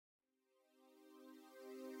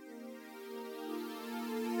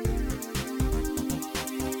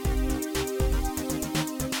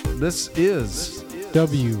This is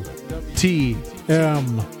WTM.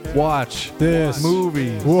 Watch This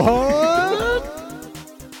Movie. What?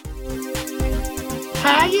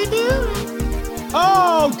 How you doing?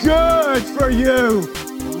 Oh, good for you.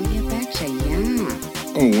 Oh, you betcha, yeah.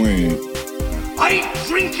 Oh, wait. I ain't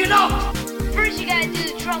drinking up! First you gotta do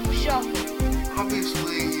the truffle shuffle.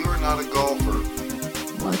 Obviously, you're not a golfer.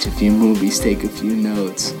 Watch a few movies, take a few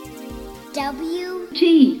notes.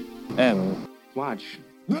 WTM. Watch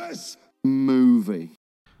this movie.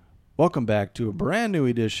 Welcome back to a brand new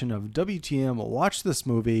edition of WTM Watch This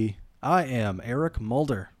Movie. I am Eric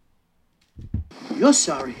Mulder. You're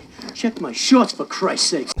sorry. Check my shorts, for Christ's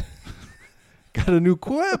sake. Got a new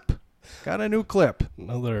clip.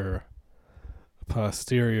 Another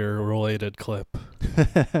posterior related clip.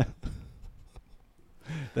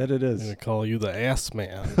 That it is. I'm going to call you the ass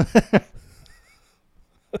man.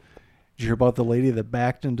 Did you hear about the lady that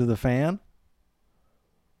backed into the fan?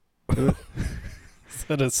 Is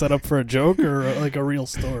that a setup for a joke or like a real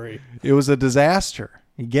story? It was a disaster.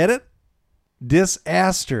 You get it?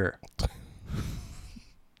 Disaster.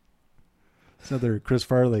 It's another Chris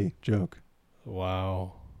Farley joke.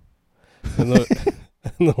 Wow. In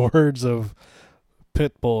the words of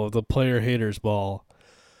Pitbull of the Player Haters Ball,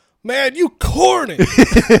 man, you corny.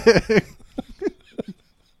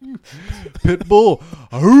 Pitbull.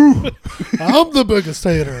 Ooh. I'm the biggest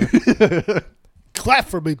hater. Clap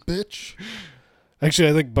for me, bitch. Actually,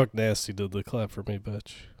 I think Buck Nasty did the clap for me,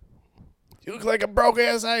 bitch. You look like a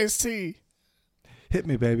broke-ass iced tea. Hit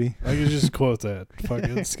me, baby. I could just quote that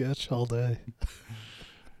fucking sketch all day.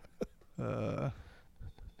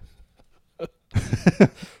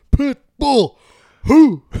 Pitbull.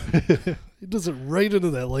 Who? He does it right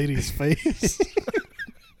into that lady's face.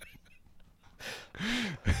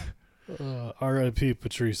 R.I.P.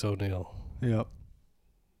 Patrice O'Neal. Yep.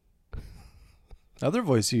 Other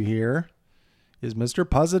voice you hear is Mr.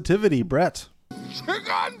 Positivity, Brett.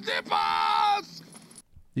 Chicken dippers!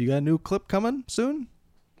 You got a new clip coming soon?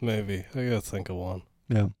 Maybe. I gotta think of one.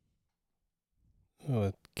 Yeah. I'm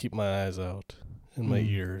gonna keep my eyes out and my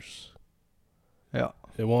ears. Yeah.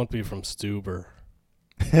 It won't be from Stuber.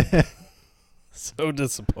 So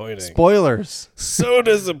disappointing. Spoilers. So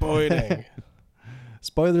disappointing.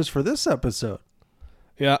 Spoilers for this episode.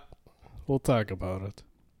 Yeah. We'll talk about it.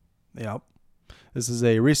 Yep. This is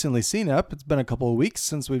a recently seen ep. It's been a couple of weeks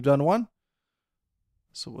since we've done one.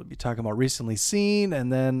 So we'll be talking about recently seen,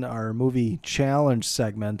 and then our movie challenge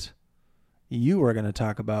segment. You are going to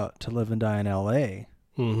talk about To Live and Die in L.A.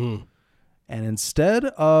 Mm-hmm. And instead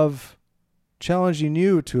of challenging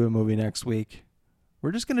you to a movie next week,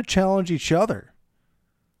 we're just going to challenge each other.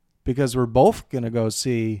 Because we're both going to go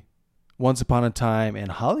see Once Upon a Time in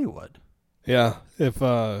Hollywood. Yeah. If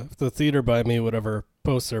the theater by me would ever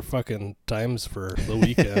post their fucking times for the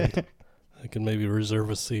weekend, I can maybe reserve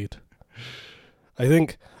a seat. I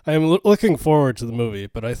think I'm looking forward to the movie,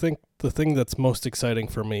 but I think the thing that's most exciting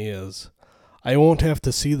for me is I won't have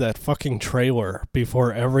to see that fucking trailer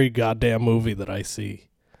before every goddamn movie that I see.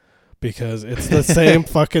 Because it's the same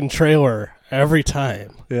fucking trailer every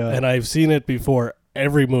time. Yeah. And I've seen it before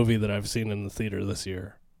every movie that I've seen in the theater this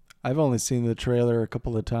year. I've only seen the trailer a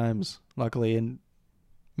couple of times, luckily, and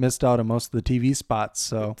missed out on most of the TV spots.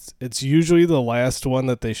 So it's usually the last one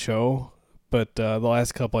that they show, but the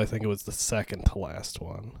last couple, I think it was the second to last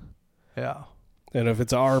one. yeah. And if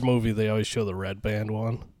it's our movie, they always show the red band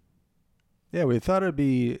one. Yeah, we thought it'd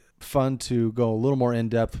be fun to go a little more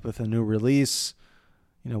in-depth with a new release,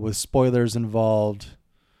 with spoilers involved.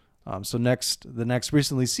 So the next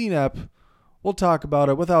recently seen ep, we'll talk about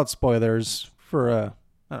it without spoilers for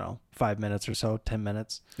 5 minutes or so, 10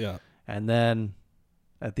 minutes. Yeah. And then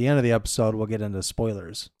at the end of the episode, we'll get into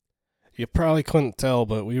spoilers. You probably couldn't tell,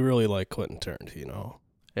 but we really like Quentin Tarantino.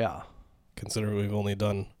 Yeah. Considering we've only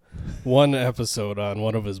done one episode on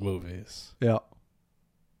one of his movies. Yeah.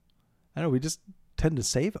 I know, we just tend to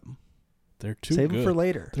save them. They're too Save good. them for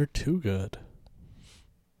later. They're too good.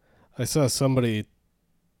 I saw somebody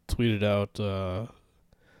tweeted out,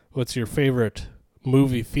 what's your favorite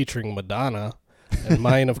movie featuring Madonna? And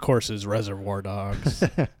mine, of course, is Reservoir Dogs.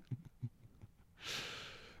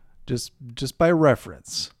 Just by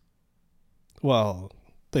reference. Well,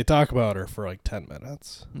 they talk about her for like 10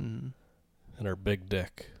 minutes. Mm. And her big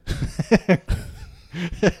dick.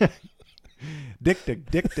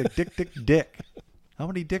 Dick. How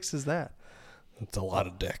many dicks is that? That's a lot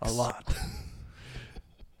of dicks. A lot.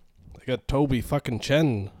 I got Toby fucking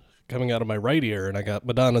Chen coming out of my right ear, and I got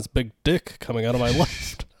Madonna's big dick coming out of my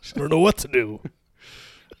left. I don't know what to do.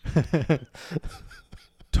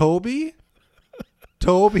 Toby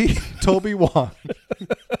Wong.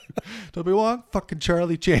 Toby Wong, fucking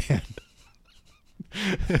Charlie Chan.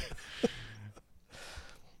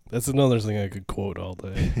 That's another thing I could quote all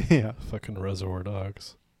day. Yeah. Fucking Reservoir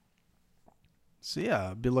Dogs. So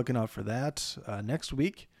yeah, be looking out for that next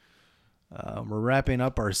week. We're wrapping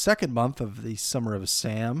up our second month of the Summer of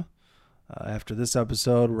Sam. After this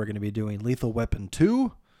episode, we're going to be doing Lethal Weapon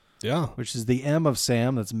 2. Yeah. Which is the M of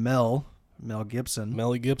Sam. That's Mel Gibson.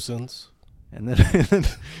 Melly Gibson's. And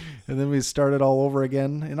then we started all over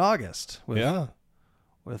again in August.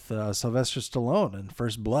 With Sylvester Stallone in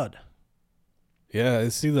First Blood. Yeah, I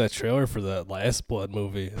see that trailer for that Last Blood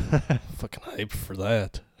movie. Fucking hyped for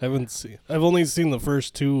that. I've only seen the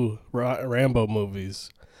first two Rambo movies,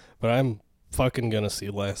 but I'm fucking gonna see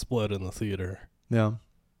Last Blood in the theater. Yeah.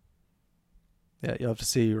 Yeah, you'll have to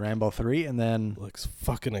see Rambo 3 and then... Looks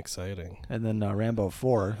fucking exciting. And then Rambo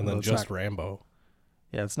 4. And then just Rambo.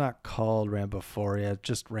 Yeah, it's not called Rambo 4. Yeah, it's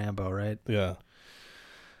just Rambo, right? Yeah.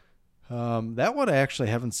 That one I actually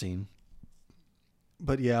haven't seen.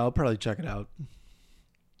 But yeah, I'll probably check it out.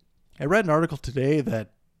 I read an article today that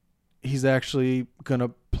he's actually going to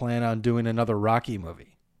plan on doing another Rocky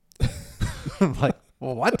movie. I'm like,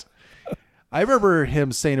 well, what? I remember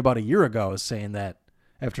him saying about a year ago, saying that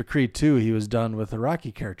after Creed 2, he was done with the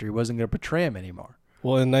Rocky character. He wasn't going to portray him anymore.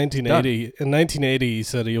 Well, in 1980, he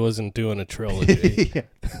said he wasn't doing a trilogy. Yeah.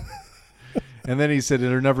 And then he said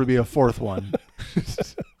there'll never be a fourth one.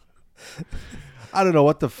 I don't know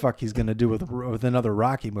what the fuck he's going to do with another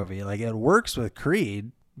Rocky movie. Like, it works with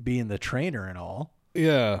Creed being the trainer and all.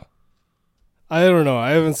 Yeah. I don't know.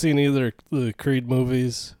 I haven't seen either the Creed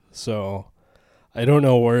movies, so I don't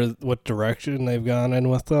know what direction they've gone in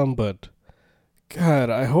with them, but God,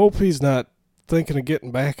 I hope he's not thinking of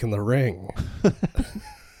getting back in the ring.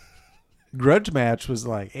 Grudge Match was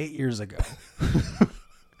like 8 years ago.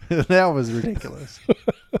 That was ridiculous.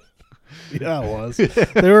 Yeah, it was.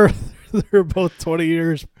 They were both 20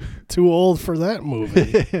 years too old for that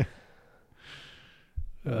movie.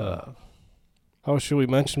 How should we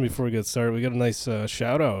mention before we get started? We got a nice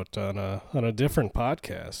shout out on a different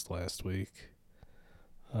podcast last week.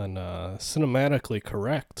 On Cinematically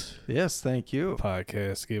Correct. Yes, thank you.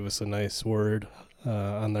 Podcast gave us a nice word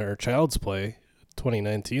on their Child's Play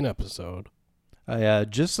 2019 episode. I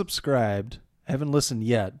just subscribed. I haven't listened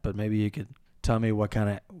yet, but maybe you could tell me what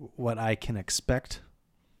I can expect.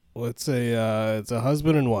 Well, it's a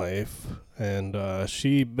husband and wife, and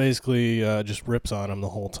she basically just rips on him the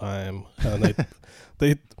whole time. And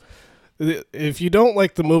they if you don't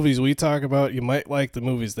like the movies we talk about, you might like the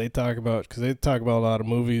movies they talk about, because they talk about a lot of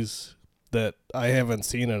movies that I haven't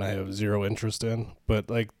seen and I have zero interest in.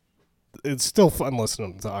 But like, it's still fun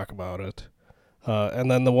listening to them talk about it.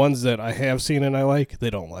 And then the ones that I have seen and I like,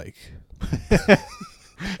 they don't like.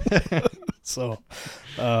 So,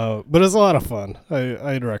 but it's a lot of fun.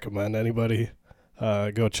 I'd recommend anybody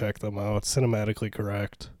go check them out. Cinematically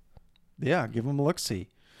Correct. Yeah, give them a look-see.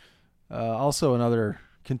 Also, another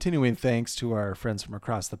continuing thanks to our friends from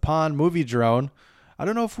across the pond, Movie Drone. I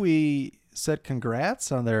don't know if we said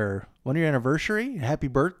congrats on their 1-year anniversary. Happy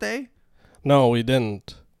birthday. No, we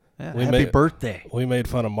didn't. Yeah, happy birthday. We made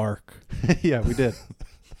fun of Mark. Yeah, we did.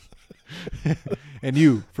 And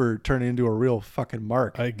you for turning into a real fucking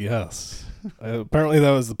Mark. I guess. Apparently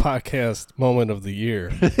that was the podcast moment of the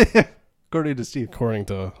year. According to Steve. According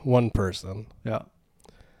to one person. Yeah.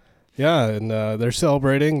 Yeah, and they're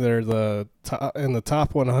celebrating. They're in the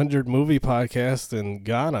top 100 movie podcast in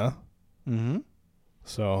Ghana. Mm-hmm.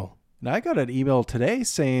 So. Now, I got an email today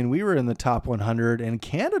saying we were in the top 100 in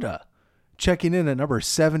Canada, checking in at number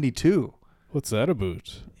 72. What's that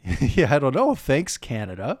about? Yeah, I don't know. Thanks,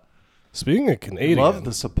 Canada. Speaking of Canadians. Love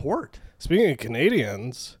the support. Speaking of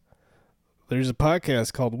Canadians, there's a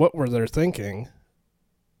podcast called What Were They Thinking?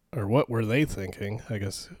 Or What Were They Thinking? I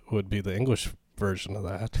guess would be the English version of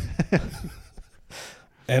that.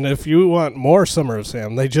 And if you want more Summer of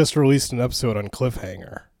Sam, they just released an episode on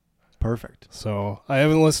Cliffhanger. Perfect. So I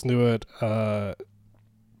haven't listened to it.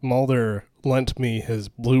 Mulder lent me his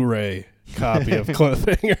Blu-ray copy of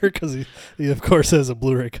Cliffhanger because he of course has a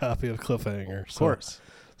Blu-ray copy of Cliffhanger. Of course.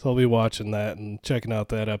 So I'll be watching that and checking out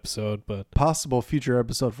that episode. But possible future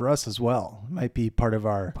episode for us as well. Might be part of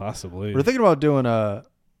our... Possibly. We're thinking about doing a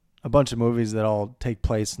bunch of movies that all take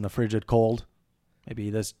place in the frigid cold. Maybe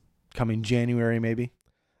this coming January, maybe.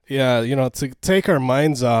 Yeah, to take our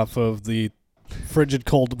minds off of the frigid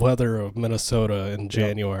cold weather of Minnesota in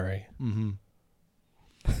January. Yep. Mm-hmm.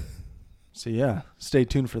 So yeah, stay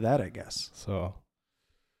tuned for that, I guess. So,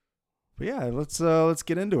 but yeah, let's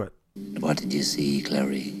get into it. What did you see,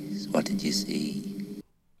 Clarice? What did you see?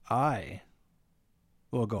 I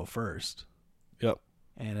will go first. Yep.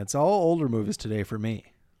 And it's all older movies today for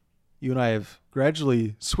me. you and I have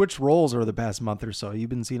gradually switched roles over the past month or so. You've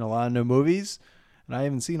been seeing a lot of new movies, and I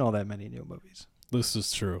haven't seen all that many new movies. This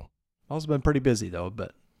is true. I've also been pretty busy, though,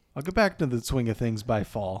 but I'll get back to the swing of things by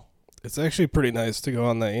fall. It's actually pretty nice to go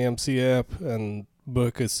on the AMC app and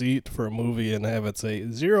book a seat for a movie and have it say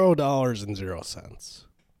 $0.00.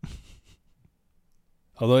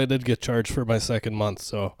 Although I did get charged for my second month,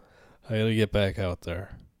 so I got to get back out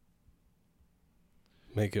there.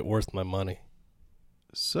 Make it worth my money.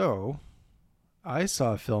 So, I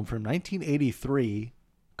saw a film from 1983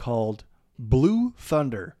 called Blue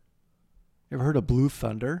Thunder. You ever heard of Blue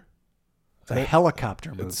Thunder? It's a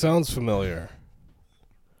helicopter movie. It sounds familiar.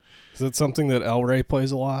 Is it something that El Rey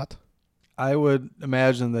plays a lot? I would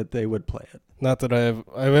imagine that they would play it. Not that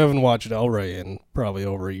I haven't watched El Rey in probably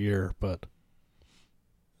over a year, but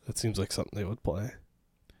it seems like something they would play.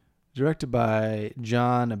 Directed by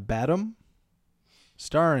John Badham,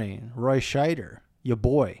 starring Roy Scheider, your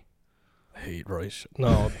boy. I hate Roy.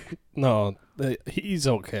 No, he's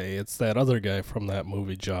okay. It's that other guy from that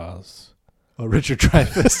movie Jaws. Oh, Richard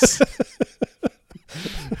Dreyfuss.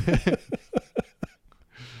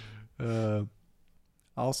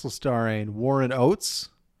 Also starring Warren Oates,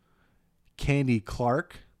 Candy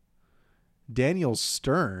Clark, Daniel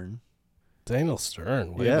Stern. Daniel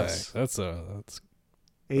Stern, way Yes. back. That's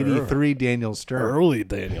 83 Daniel Stern. early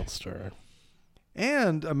Daniel Stern.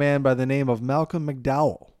 And a man by the name of Malcolm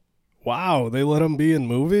McDowell. Wow, they let him be in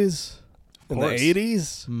movies in the course.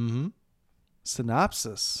 80s? Mm-hmm.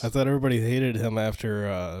 Synopsis. I thought everybody hated him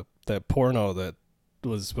after that porno that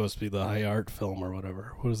was supposed to be the high art film or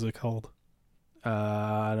whatever. What is it called?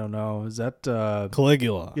 I don't know. Is that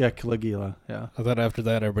Caligula. Yeah, Caligula. Yeah. I thought after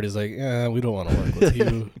that everybody's like, yeah, we don't want to work with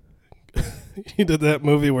you. He did that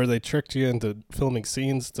movie where they tricked you into filming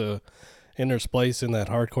scenes to intersplice in that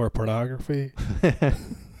hardcore pornography.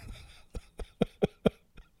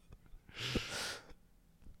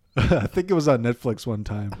 I think it was on Netflix one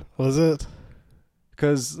time. Was it?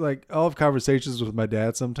 Because like I'll have conversations with my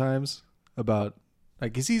dad sometimes about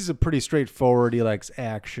like 'cause he's a pretty straightforward. He likes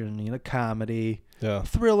action, comedy, Yeah.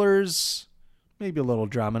 thrillers, maybe a little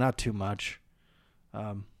drama, not too much. He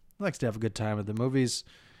likes to have a good time at the movies,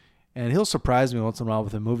 and he'll surprise me once in a while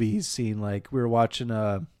with a movie he's seen. Like we were watching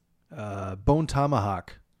Bone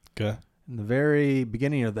Tomahawk. Okay. In the very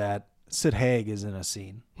beginning of that, Sid Haig is in a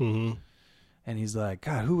scene. Mm-hmm. And he's like,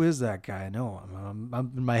 God, who is that guy? I know him.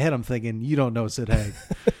 I'm in my head, I'm thinking, you don't know Sid Haig.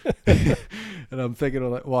 And I'm thinking,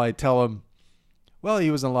 well, I tell him, well,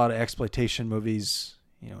 he was in a lot of exploitation movies,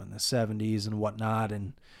 in the 70s and whatnot.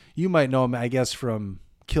 And you might know him, I guess, from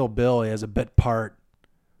Kill Bill. He has a bit part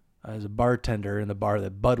as a bartender in the bar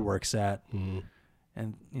that Bud works at. Mm-hmm.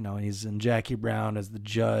 And, he's in Jackie Brown as the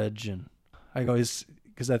judge. And I go,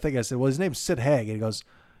 because I think I said, well, his name's Sid Haig. And he goes,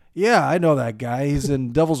 yeah, I know that guy. He's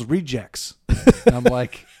in Devil's Rejects. And I'm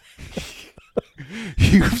like,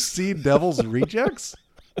 you've seen Devil's Rejects?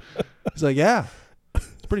 He's like, yeah,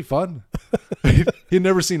 it's pretty fun. He'd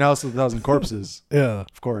never seen House of a Thousand Corpses. Yeah.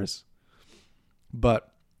 Of course.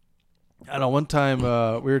 But I don't know, one time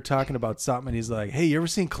we were talking about something and he's like, hey, you ever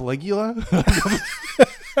seen Caligula?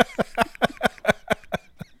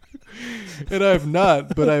 And I've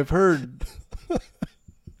not, but I've heard,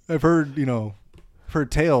 heard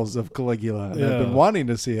tales of Caligula. And Yeah. I've been wanting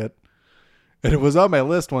to see it. And it was on my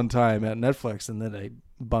list one time at Netflix, and then I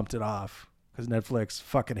bumped it off because Netflix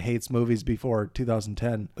fucking hates movies before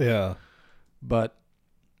 2010. Yeah. But,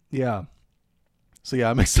 yeah. So,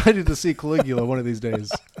 yeah, I'm excited to see Caligula one of these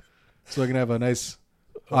days so I can have a nice,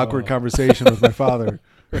 awkward conversation with my father.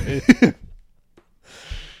 Right.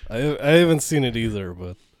 I haven't seen it either,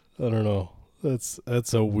 but I don't know.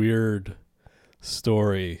 That's a weird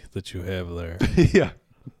story that you have there. Yeah.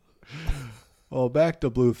 Well, back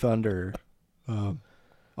to Blue Thunder.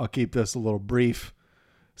 I'll keep this a little brief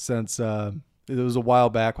since it was a while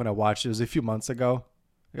back when I watched it. It was a few months ago.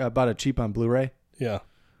 I bought it cheap on Blu-ray. Yeah.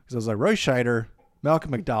 Because I was like, Roy Scheider,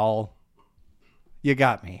 Malcolm McDowell, you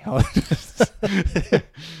got me. I'll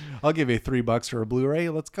give you $3 for a Blu-ray.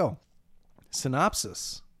 Let's go.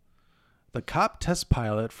 Synopsis. The cop test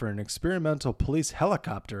pilot for an experimental police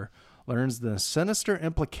helicopter learns the sinister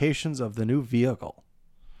implications of the new vehicle.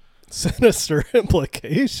 Sinister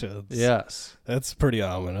implications. Yes. That's pretty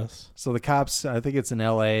ominous. So the cops, I think it's in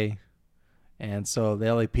L.A., and so the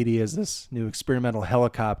LAPD has this new experimental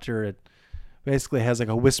helicopter. It basically has like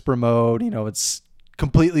a whisper mode. It's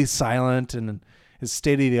completely silent and is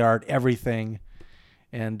state-of-the-art everything.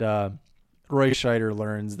 And Roy Scheider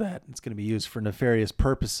learns that it's going to be used for nefarious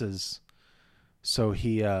purposes. So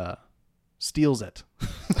he steals it.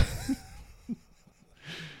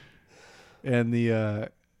 And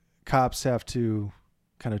the cops have to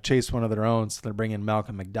kind of chase one of their own. So they're bringing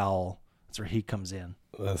Malcolm McDowell. That's where he comes in.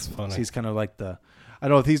 That's funny. So he's kind of like I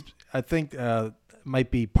don't know if I think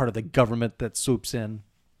might be part of the government that swoops in.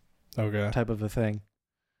 Okay. Type of a thing.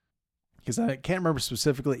 Because I can't remember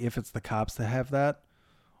specifically if it's the cops that have that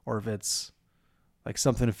or if it's like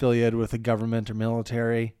something affiliated with the government or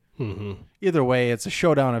military. Mm-hmm. Either way, it's a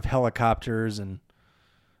showdown of helicopters and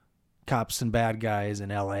cops and bad guys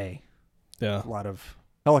in L.A. Yeah. A lot of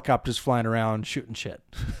helicopters flying around shooting shit.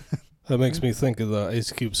 That makes me think of the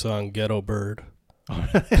Ice Cube song Ghetto Bird.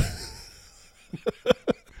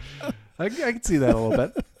 I can see that a little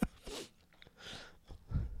bit.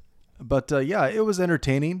 But yeah, it was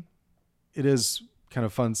entertaining. It is kind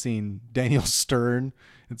of fun seeing Daniel Stern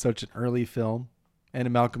in such an early film and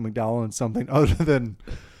Malcolm McDowell in something other than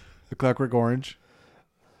The Clockwork Orange.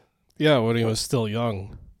 Yeah, when he was still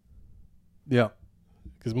young. Yeah.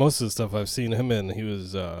 Because most of the stuff I've seen him in, he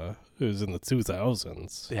was in the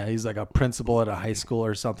 2000s. Yeah, he's like a principal at a high school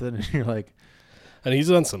or something, and you're like... And he's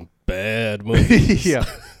done some bad movies. Yeah.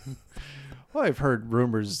 Well, I've heard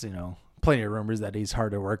rumors, plenty of rumors that he's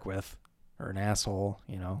hard to work with or an asshole,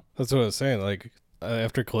 That's what I was saying. Like,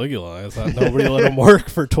 after Caligula, I thought nobody let him work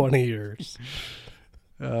for 20 years.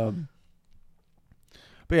 But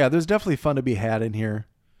yeah, there's definitely fun to be had in here.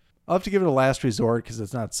 I'll have to give it a last resort because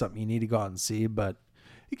it's not something you need to go out and see, but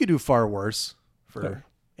you could do far worse for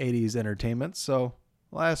 80s entertainment. So,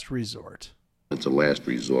 last resort. It's a last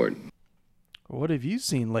resort. What have you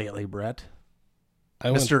seen lately, Brett? I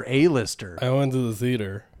Mr. A-lister. I went to the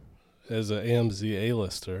theater as an AMC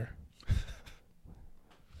A-lister.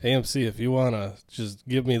 AMC, if you want to just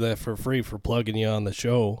give me that for free for plugging you on the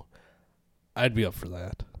show, I'd be up for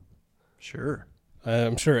that. Sure.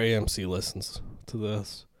 I'm sure AMC listens to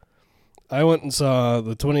this. I went and saw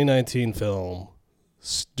the 2019 film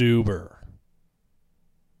Stuber.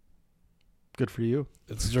 Good for you.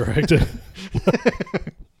 It's directed...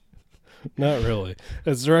 Not really.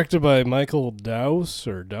 It's directed by Michael Dowse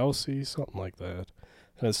or Dowsey, something like that.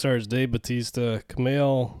 And it stars Dave Bautista,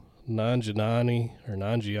 Kumail Nanjiani.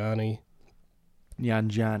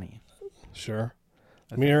 Nyanjani. Sure.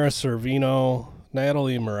 Mira Sorvino,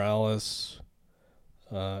 Natalie Morales,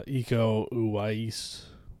 Iko Uwais.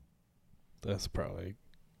 That's probably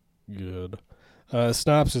good.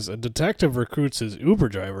 Synopsis: a detective recruits his Uber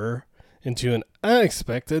driver into an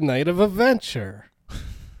unexpected night of adventure.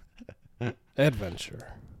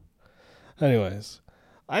 Anyways,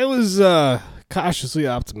 I was cautiously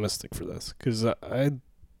optimistic for this because I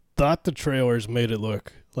thought the trailers made it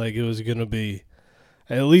look like it was going to be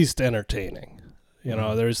at least entertaining.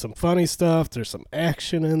 There's some funny stuff, there's some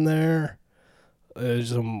action in there, there's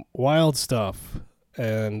some wild stuff,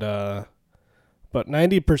 and but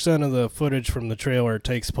 90% of the footage from the trailer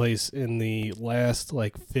takes place in the last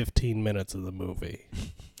 15 minutes of the movie.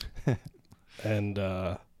 And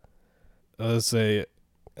let's say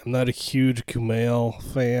I'm not a huge Kumail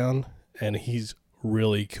fan, and he's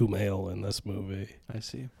really Kumail in this movie. I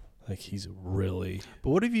see. He's really... But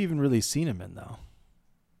what have you even really seen him in, though?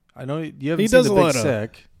 I know you haven't He seen does The a Big lot of-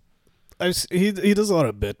 Sick. He does a lot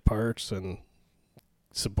of bit parts and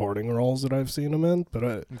supporting roles that I've seen him in, but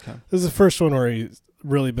Okay. this is the first one where he's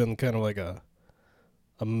really been kind of like a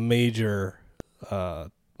major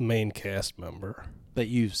main cast member That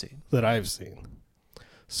you've seen. that I've seen.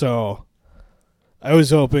 So I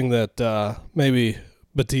was hoping that maybe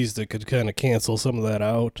Batista could kind of cancel some of that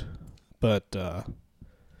out, but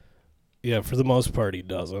yeah, for the most part he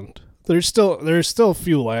doesn't. There's still a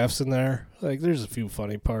few laughs in there. There's a few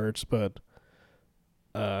funny parts, but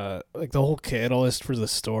the whole catalyst for the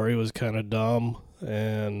story was kind of dumb,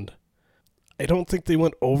 and I don't think they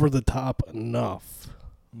went over the top enough.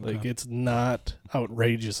 Okay. It's not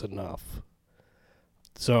outrageous enough.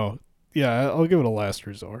 So, yeah, I'll give it a last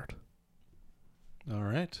resort. All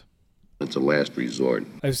right. It's a last resort.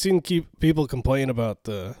 I've seen people complain about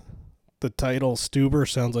the title Stuber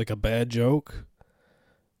sounds like a bad joke,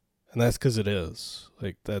 and that's because it is.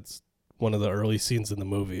 That's one of the early scenes in the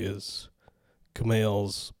movie is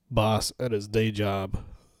Kumail's boss at his day job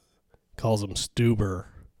calls him Stuber,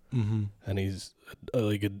 Mm-hmm. and he's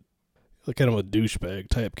kind of a douchebag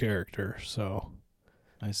type character, so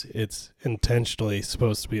I see. it's intentionally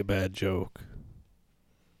supposed to be a bad joke.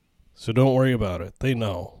 So don't worry about it. They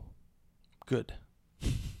know. Good.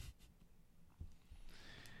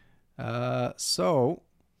 So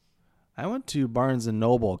I went to Barnes &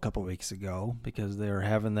 Noble a couple weeks ago because they were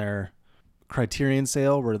having their Criterion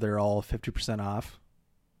sale where they're all 50% off.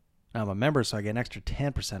 Now I'm a member, so I get an extra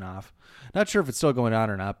 10% off. Not sure if it's still going on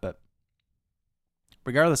or not, but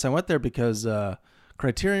regardless, I went there because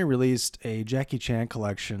Criterion released a Jackie Chan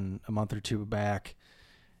collection a month or two back,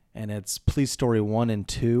 and it's Police Story 1 and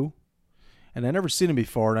 2. And I'd never seen them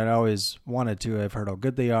before, and I'd always wanted to. I've heard how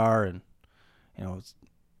good they are, and it's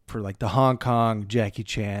for like the Hong Kong Jackie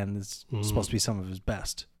Chan, it's supposed to be some of his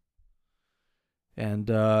best. And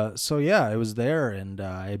so yeah, it was there, and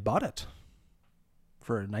I bought it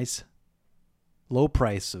for a nice low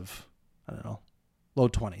price of, I don't know, low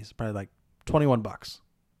 20s, probably like $21 with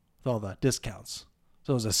all the discounts.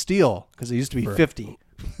 So it was a steal because it used to be 50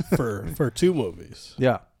 for 2 movies.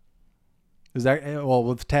 Yeah. Is that, well,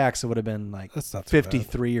 with tax it would have been like That's not too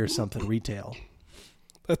 53 or something retail.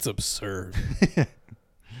 That's absurd.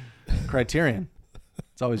 Criterion.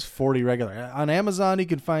 It's always 40 regular. On Amazon you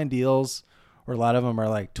can find deals where a lot of them are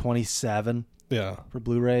like 27 for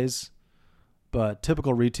Blu-rays, but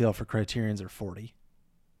typical retail for Criterions are 40.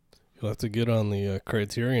 You'll have to get on the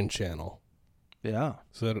Criterion channel. Yeah.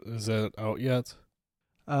 Is that out yet?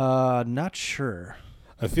 Not sure.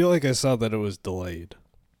 I feel like I saw that it was delayed.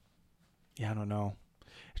 Yeah, I don't know.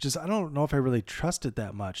 It's just I don't know if I really trust it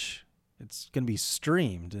that much. It's going to be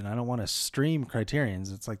streamed, and I don't want to stream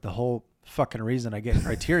Criterions. It's like the whole fucking reason I get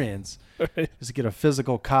Criterions Right. is to get a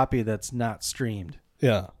physical copy that's not streamed.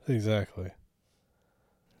 Yeah, exactly.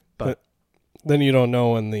 But then you don't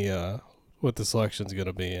know when the what the selection's going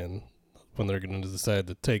to be and when they're going to decide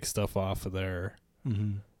to take stuff off of there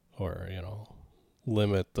or,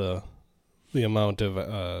 limit the amount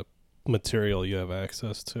of material you have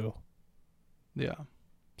access to. yeah.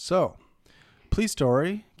 So, Police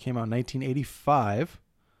Story came out in 1985,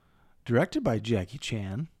 directed by Jackie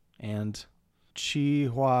Chan and Chi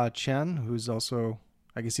Hua Chen, who's also,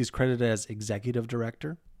 I guess he's credited as executive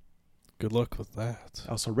director. Good luck with that.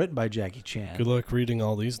 Also written by Jackie Chan. Good luck reading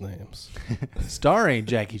all these names. Starring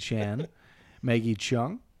Jackie Chan, Maggie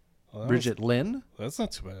Cheung, Well, Bridget Lin. That's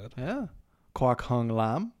not too bad. Yeah. Kwok Hung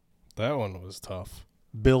Lam, That one was tough.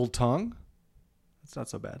 Bill Tung. That's not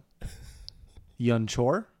so bad. Yun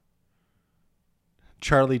Chor,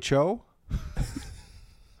 Charlie Cho,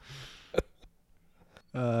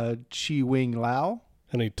 Chi Wing Lao.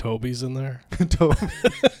 Any Tobys in there?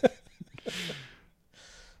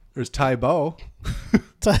 There's Tai Bo.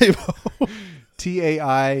 Tybo.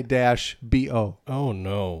 Tai-bo. Oh,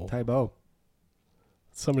 no. Tai Bo.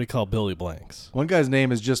 Somebody called Billy Blanks. One guy's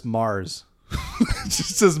name is just Mars. It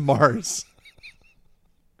just says Mars.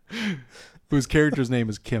 Whose character's name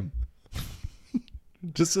is Kim.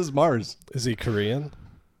 Just says Mars. Is he Korean?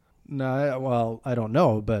 No, well, I don't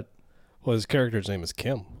know, but Well, his character's name is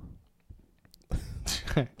Kim.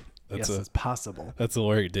 yes, it's possible. That's a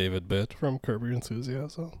Larry David bit from Curb Your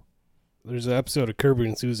Enthusiasm. There's an episode of Curb Your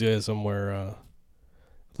Enthusiasm where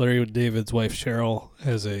Larry David's wife Cheryl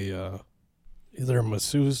has a either a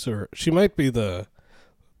masseuse or she might be the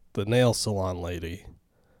nail salon lady,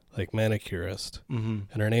 like manicurist, and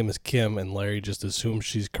her name is Kim, and Larry just assumes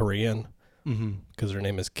she's Korean because her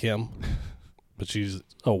name is Kim, but she's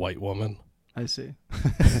a white woman. I see.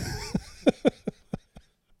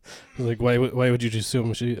 Like, why would you just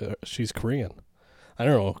assume she's Korean? I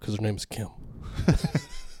don't know, because her name's Kim.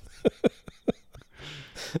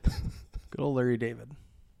 Good old Larry David.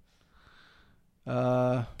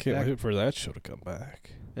 Can't wait for that show to come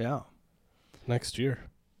back Yeah. next year.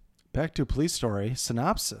 Back to Police Story.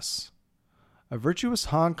 Synopsis. A virtuous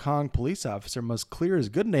Hong Kong police officer must clear his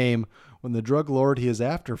good name when the drug lord he is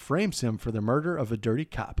after frames him for the murder of a dirty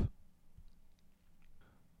cop.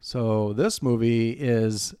 So this movie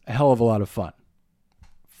is a hell of a lot of fun.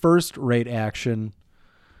 First-rate action.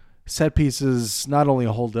 Set pieces not only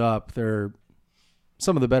hold up, they're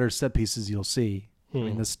some of the better set pieces you'll see. I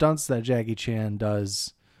mean, the stunts that Jackie Chan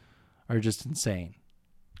does are just insane.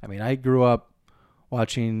 I mean, I grew up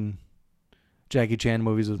watching Jackie Chan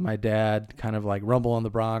movies with my dad, kind of like Rumble in the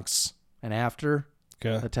Bronx and After,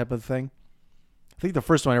 that type of thing. I think the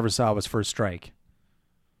first one I ever saw was First Strike.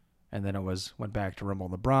 And then went back to Rumble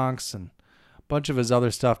in the Bronx and a bunch of his other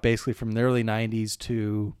stuff, basically from the early 90s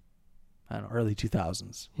to, I don't know, early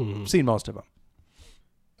 2000s. I've seen most of them.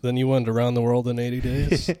 Then you went around the world in 80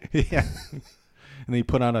 days? Yeah. And then he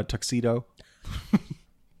put on a tuxedo.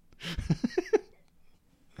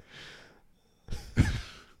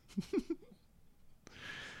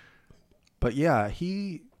 But yeah,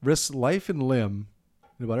 he risks life and limb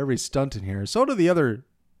in about every stunt in here. So do the other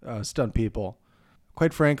stunt people.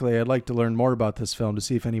 Quite frankly, I'd like to learn more about this film to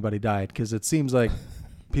see if anybody died, because it seems like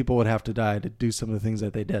people would have to die to do some of the things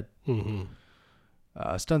that they did.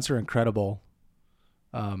 Stunts are incredible.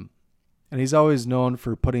 And he's always known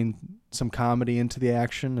for putting some comedy into the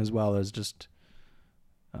action as well as just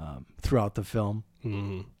throughout the film.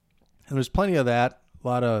 And there's plenty of that. A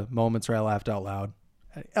lot of moments where I laughed out loud.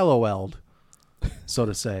 I LOL'd, so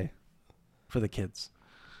to say, for the kids.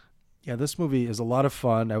 Yeah, this movie is a lot of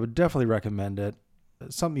fun. I would definitely recommend it.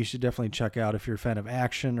 Something you should definitely check out if you're a fan of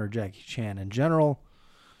action or Jackie Chan in general.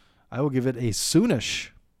 I will give it a soonish.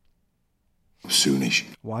 Soonish.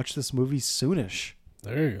 Watch this movie soonish.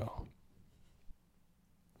 There you go.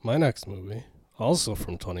 My next movie, also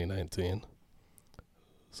from 2019,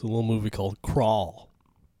 it's a little movie called Crawl.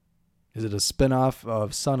 Is it a spin-off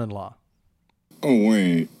of Son-in-Law? Oh,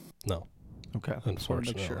 wait. No, Okay. Just wanted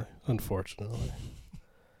to make sure. Unfortunately.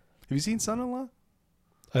 Have you seen Son-in-Law?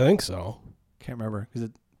 I think so. Can't remember because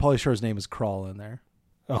Pauly Shore's name is Crawl in there.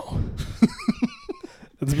 Oh.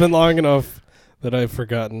 It's been long enough that I've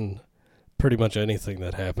forgotten pretty much anything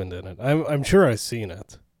that happened in it. I'm sure I've seen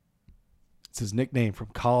it. It's his nickname from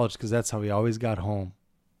college because that's how he always got home.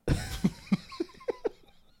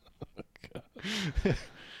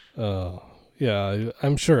 Yeah,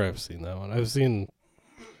 I'm sure I've seen that one. I've seen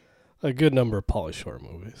a good number of Pauly Shore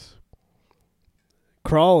movies.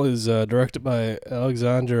 Crawl is directed by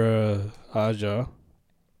Alexandra Aja.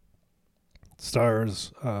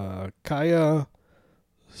 Stars Kaya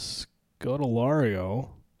Scodelario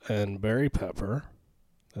and Barry Pepper.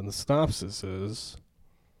 And the synopsis is: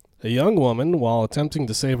 a young woman, while attempting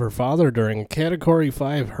to save her father during a Category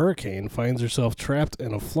 5 hurricane, finds herself trapped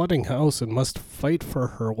in a flooding house and must fight for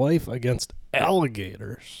her life against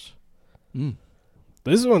alligators.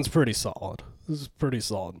 This one's pretty solid. This is a pretty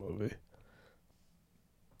solid movie.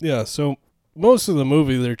 Yeah, so most of the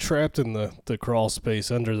movie, they're trapped in the crawl space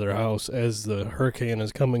under their house as the hurricane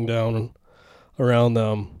is coming down around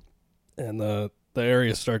them, and the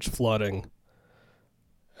area starts flooding.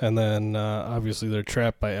 And then, obviously, they're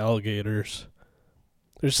trapped by alligators.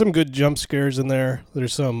 There's some good jump scares in there.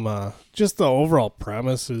 There's some, just the overall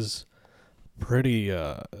premise is pretty,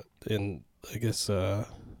 I guess you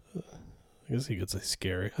could say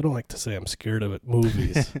scary. I don't like to say I'm scared of it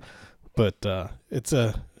movies, but it's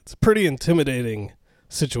a pretty intimidating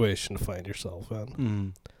situation to find yourself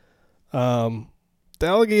in. The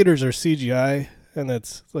alligators are CGI, and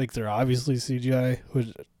it's like they're obviously CGI, which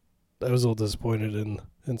I was a little disappointed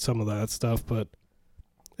in some of that stuff. But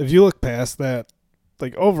if you look past that,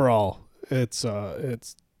 like overall, it's a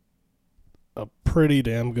pretty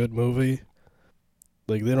damn good movie.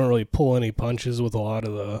 Like they don't really pull any punches with a lot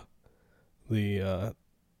of the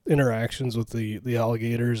interactions with the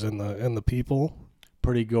alligators and the people.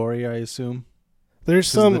 Pretty gory, I assume. There's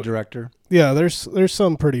some the director. Yeah, there's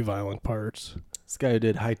some pretty violent parts. This guy who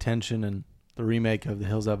did High Tension and the remake of The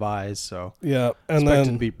Hills Have Eyes, so yeah, and expected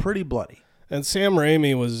then to be pretty bloody. And Sam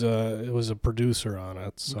Raimi was a producer on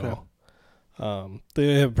it, so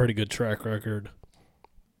they have a pretty good track record.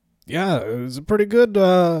 Yeah, it was a pretty good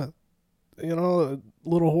little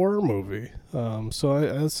horror movie. So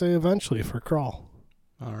I'd say eventually for Crawl.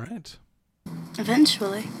 All right.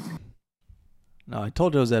 Eventually. Now, I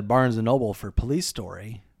told you I was at Barnes & Noble for Police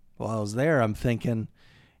Story. While I was there, I'm thinking,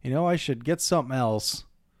 I should get something else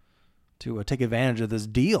to take advantage of this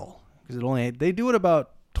deal. Because they do it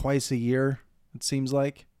about twice a year, it seems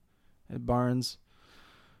like, at Barnes.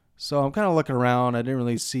 So I'm kind of looking around. I didn't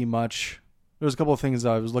really see much. There was a couple of things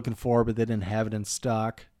I was looking for, but they didn't have it in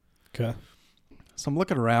stock. Okay. So I'm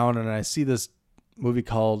looking around, and I see this movie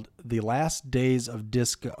called The Last Days of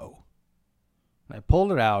Disco. And I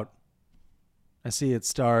pulled it out. I see it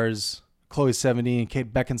stars Chloe Sevigny and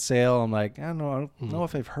Kate Beckinsale. I'm like, I don't know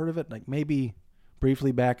if I've heard of it. Like maybe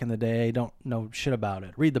briefly back in the day. Don't know shit about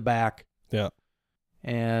it. Read the back. Yeah.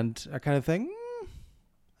 And I kind of think,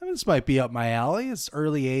 this might be up my alley. It's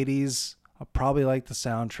early 80s. I'll probably like the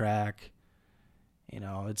soundtrack.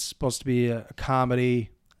 It's supposed to be a comedy.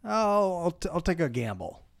 I'll take a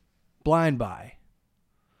gamble. Blind Buy.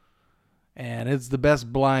 And it's the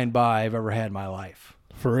best blind buy I've ever had in my life.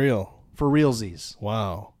 For real. For realsies.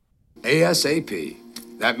 Wow. ASAP.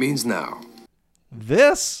 That means now.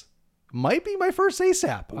 This might be my first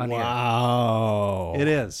ASAP on here. Wow. It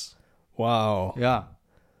is. Wow. Yeah.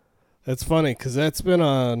 That's funny because that's been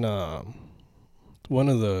on one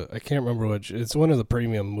of the, I can't remember which, it's one of the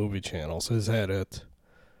premium movie channels has had it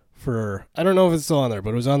for, I don't know if it's still on there,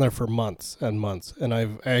 but it was on there for months and months, and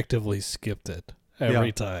I've actively skipped it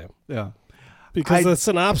every time. Yeah. Because the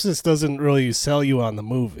synopsis doesn't really sell you on the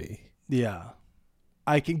movie. Yeah.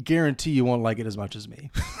 I can guarantee you won't like it as much as me.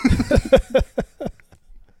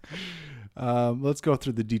 Let's go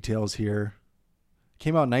through the details here.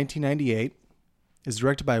 Came out in 1998. Is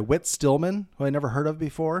directed by Whit Stillman, who I never heard of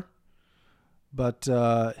before. But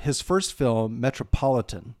his first film,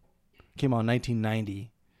 Metropolitan, came out in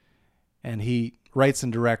 1990. And he writes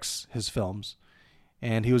and directs his films.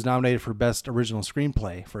 And he was nominated for Best Original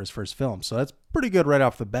Screenplay for his first film. So that's pretty good right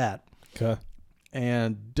off the bat. Okay.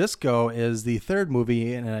 And Disco is the third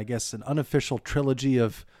movie in, I guess, an unofficial trilogy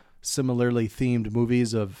of similarly themed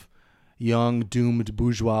movies of young, doomed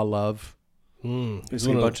bourgeois love. He's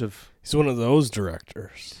one of those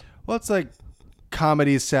directors. Well, it's like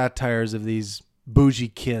comedies, satires of these bougie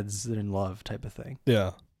kids that are in love type of thing.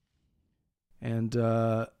 Yeah. And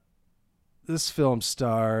this film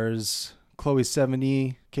stars Chloe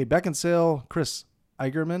Sevigny, Kate Beckinsale, Chris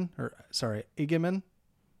Eigerman,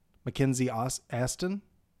 Mackenzie Aston.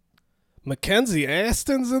 Mackenzie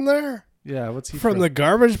Aston's in there? Yeah, what's he from the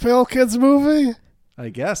Garbage Pail Kids movie? I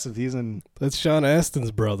guess if he's in. That's Sean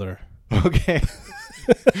Astin's brother. Okay.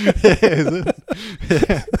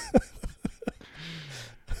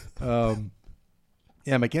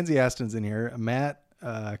 Yeah, Mackenzie Aston's in here. Matt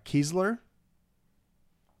Kiesler,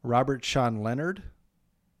 Robert Sean Leonard,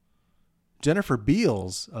 Jennifer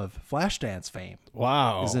Beals of Flashdance fame.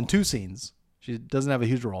 Wow. Is in 2 scenes. She doesn't have a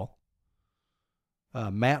huge role.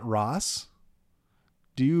 Matt Ross.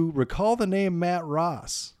 Do you recall the name Matt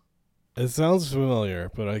Ross? It sounds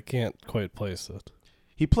familiar, but I can't quite place it.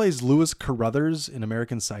 He plays Lewis Carruthers in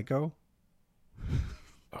American Psycho.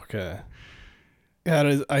 Okay.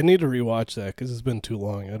 Yeah, I need to rewatch that because it's been too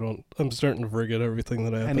long. I'm starting to forget everything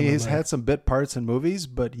that happened. And he's had some bit parts in movies,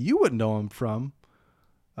 but you would know him from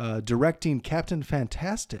directing Captain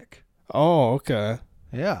Fantastic. Oh, okay.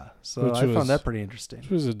 Yeah, so I found that pretty interesting.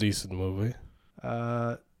 It was a decent movie.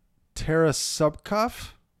 Tara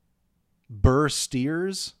Subkoff, Burr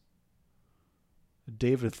Steers,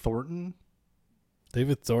 David Thornton.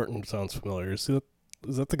 David Thornton sounds familiar. Is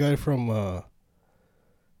that the guy from the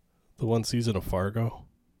one season of Fargo?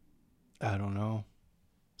 I don't know.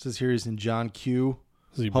 It says here he's in John Q.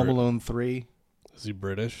 Is he Home Alone 3. Is he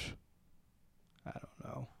British? I don't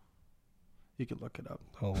know. You could look it up.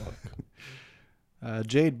 I'll look.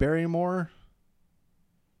 Jade Barrymore.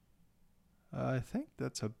 I think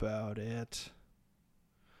that's about it.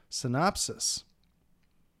 Synopsis.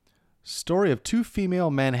 Story of 2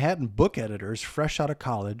 female Manhattan book editors fresh out of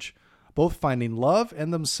college, both finding love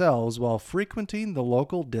and themselves while frequenting the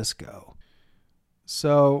local disco.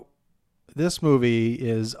 So, this movie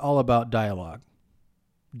is all about dialogue.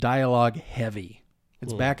 Dialogue heavy.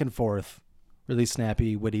 It's back and forth. Really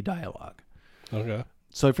snappy, witty dialogue. Okay.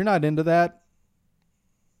 So if you're not into that,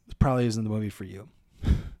 it probably isn't the movie for you.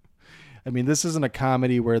 I mean, this isn't a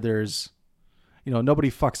comedy where there's, nobody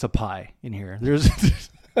fucks a pie in here. There's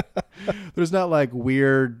not like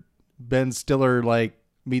weird Ben Stiller, like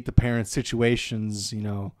Meet the Parents situations,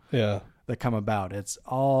 that come about. It's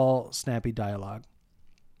all snappy dialogue.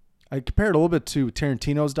 I compare it a little bit to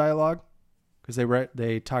Tarantino's dialogue because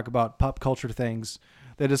they talk about pop culture things.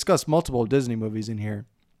 They discuss multiple Disney movies in here.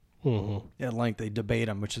 Mm-hmm. At length, they debate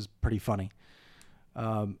them, which is pretty funny.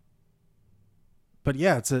 But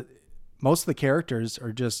yeah, most of the characters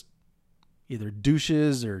are just either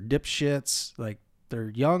douches or dipshits. Like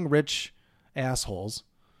they're young, rich assholes.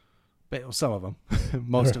 But some of them,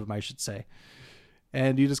 most of them, I should say.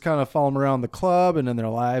 And you just kind of follow them around the club and in their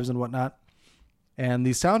lives and whatnot. And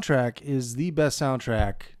the soundtrack is the best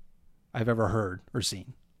soundtrack I've ever heard or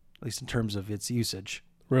seen, at least in terms of its usage.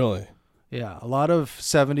 Really? Yeah, a lot of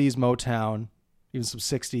 70s Motown, even some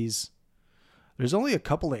 60s. There's only a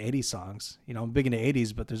couple of 80s songs. I'm big into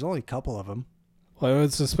 80s, but there's only a couple of them. Well, I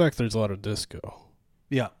would suspect there's a lot of disco.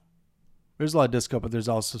 Yeah. There's a lot of disco, but there's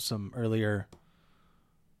also some earlier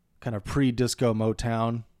kind of pre-disco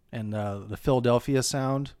Motown and the Philadelphia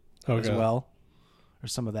sound as well.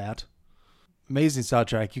 There's some of that. Amazing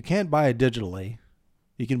soundtrack. You can't buy it digitally.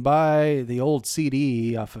 You can buy the old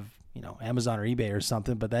CD off of Amazon or eBay or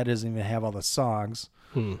something, but that doesn't even have all the songs.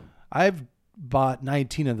 I've bought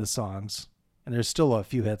 19 of the songs, and there's still a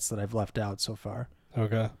few hits that I've left out so far.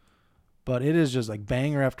 Okay. But it is just like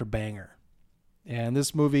banger after banger. And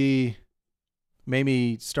this movie made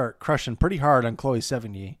me start crushing pretty hard on Chloe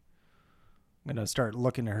Sevigny. I'm going to start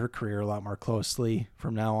looking at her career a lot more closely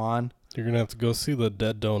from now on. You're going to have to go see The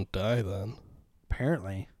Dead Don't Die then.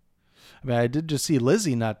 Apparently. I mean, I did just see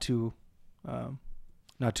Lizzie not too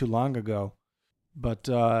long ago, but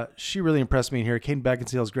she really impressed me in here. Kate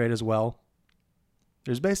Beckinsale is great as well.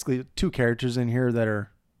 There's basically 2 characters in here that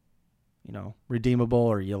are, redeemable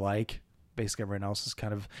or you like. Basically, everyone else is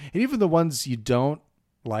kind of, and even the ones you don't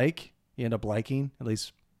like, you end up liking, at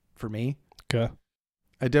least for me. Okay.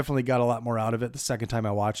 I definitely got a lot more out of it the second time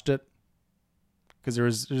I watched it, because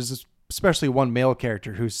there's especially one male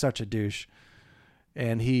character who's such a douche,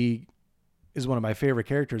 and he is one of my favorite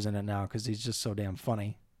characters in it now because he's just so damn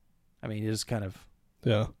funny. I mean, he just kind of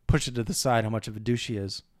push it to the side how much of a douche he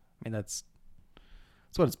is. I mean, that's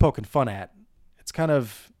what it's poking fun at. It's kind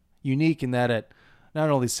of unique in that it not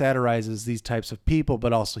only satirizes these types of people,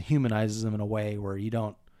 but also humanizes them in a way where you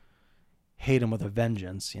don't hate them with a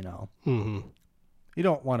vengeance, you know. Mm-hmm. You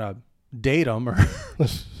don't want to date them or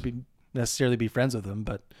necessarily be friends with them,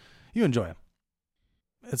 but you enjoy them.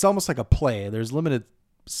 It's almost like a play. There's limited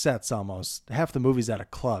sets almost. Half the movie's at a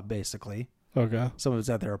club, basically. Okay. Some of it's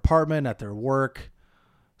at their apartment, at their work.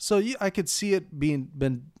 So I could see it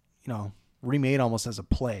been remade almost as a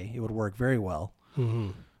play. It would work very well. Mm-hmm.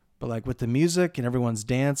 But like with the music and everyone's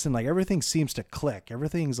dancing, like everything seems to click.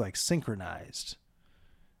 Everything's like synchronized.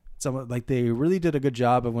 So like they really did a good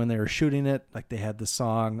job of when they were shooting it. Like they had the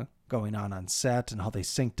song going on set and how they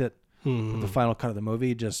synced it. Mm-hmm. The final cut of the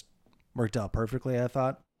movie just worked out perfectly, I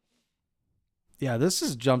thought. Yeah, this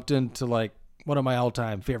has jumped into like one of my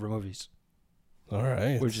all-time favorite movies. All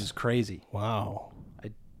right. Which is crazy. Wow.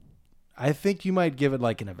 I think you might give it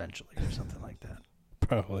like an eventually or something like that.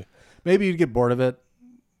 Probably. Maybe you'd get bored of it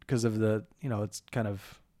because of the, it's kind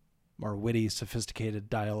of more witty, sophisticated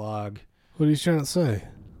dialogue. What are you trying to say?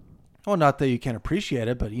 Well, not that you can't appreciate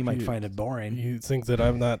it, but you might find it boring. You think that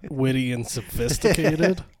I'm not witty and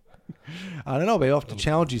sophisticated? I don't know. Maybe I'll have to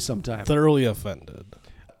challenge you sometime. Thoroughly offended.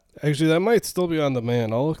 Actually, that might still be on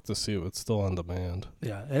demand. I'll look to see if it's still on demand.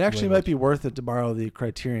 Yeah, it actually might be worth it to borrow the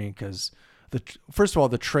Criterion because, first of all,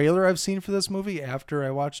 the trailer I've seen for this movie after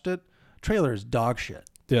I watched it, trailer is dog shit.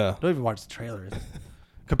 Yeah. Don't even watch the trailer.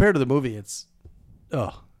 Compared to the movie, it's,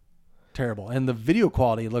 terrible. And the video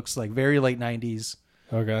quality looks like very late 90s.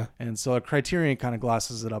 Okay. And so Criterion kind of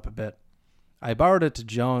glosses it up a bit. I borrowed it to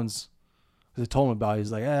Jones because I told him about it.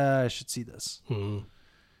 He's like, I should see this. Mm-hmm.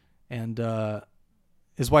 And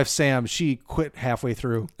his wife, Sam, she quit halfway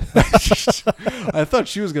through. I thought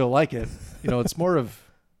she was going to like it.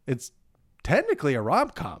 It's technically a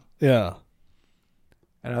rom-com. Yeah.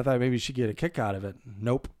 And I thought maybe she'd get a kick out of it.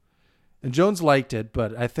 Nope. And Jones liked it,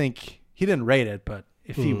 but I think he didn't rate it. But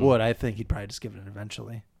if he would, I think he'd probably just give it an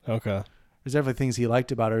eventually. Okay. There's definitely things he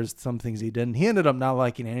liked about it. There's some things he didn't. He ended up not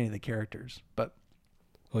liking any of the characters. But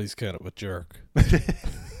well, he's kind of a jerk.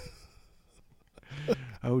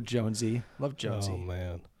 Oh, Jonesy. Love Jonesy. Oh,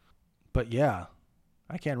 man. But yeah,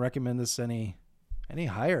 I can't recommend this any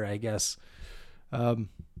higher, I guess.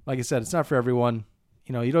 Like I said, it's not for everyone.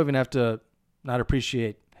 You don't even have to not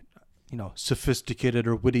appreciate, sophisticated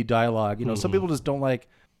or witty dialogue. Some people just don't like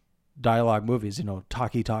dialogue movies,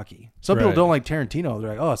 talky. Some people don't like Tarantino.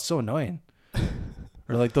 They're like, oh, it's so annoying.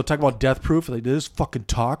 Or like they'll talk about Death Proof. Like, they just fucking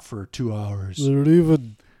talk for 2 hours. They don't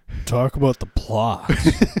even talk about the plot.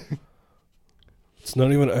 It's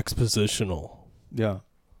not even expositional. Yeah.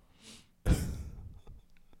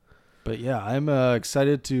 But yeah, I'm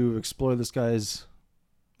excited to explore this guy's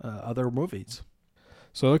other movies.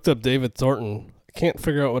 So I looked up David Thornton. I can't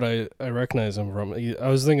figure out what I recognize him from. I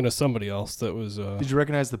was thinking of somebody else that was... Did you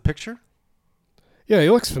recognize the picture? Yeah, he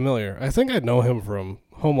looks familiar. I think I know him from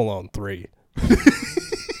Home Alone 3.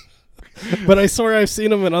 But I swear I've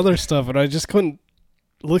seen him in other stuff, and I just couldn't...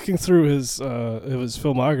 Looking through his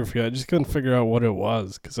filmography, I just couldn't figure out what it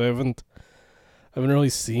was, because I haven't really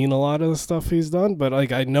seen a lot of the stuff he's done, but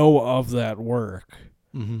like I know of that work.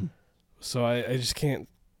 Mm-hmm. So I just can't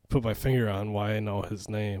put my finger on why I know his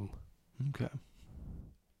name. Okay.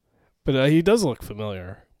 But he does look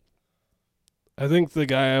familiar. I think the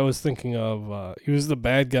guy I was thinking of, he was the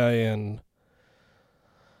bad guy in,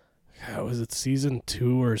 was it season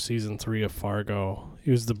 2 or season 3 of Fargo?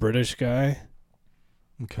 He was the British guy.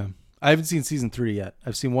 Okay. I haven't seen season 3 yet.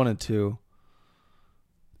 I've seen 1 and 2.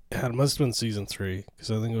 Yeah, it must have been season 3,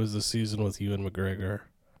 because I think it was the season with Ewan McGregor.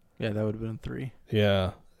 Yeah, that would have been 3.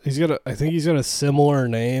 Yeah. I think he's got a similar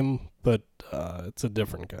name, but it's a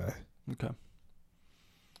different guy. Okay.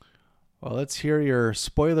 Well, let's hear your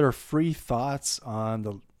spoiler-free thoughts on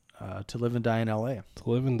the To Live and Die in L.A. To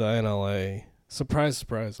Live and Die in L.A. Surprise,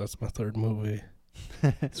 surprise, that's my third movie.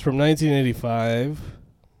 It's from 1985.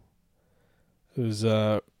 It was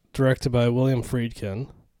directed by William Friedkin.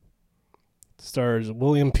 Stars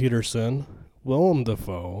William Peterson, Willem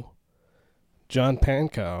Dafoe, John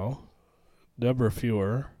Pankow, Deborah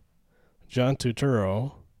Fewer, John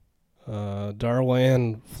Turturro,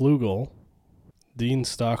 Darlene Flugel, Dean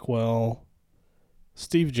Stockwell,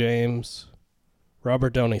 Steve James,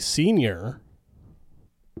 Robert Downey Sr.,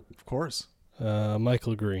 Of course.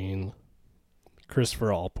 Michael Green,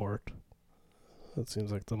 Christopher Allport. That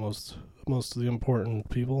seems like the most of the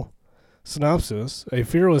important people. Synopsis: a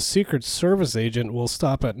fearless Secret Service agent will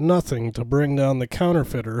stop at nothing to bring down the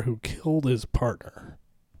counterfeiter who killed his partner.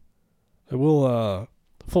 I will,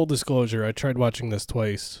 full disclosure, I tried watching this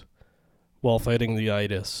twice while fighting the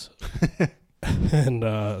itis.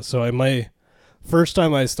 And so I may first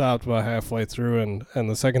time I stopped about halfway through, and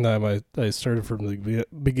the second time I started from the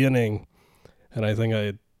beginning, and I think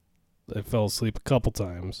I fell asleep a couple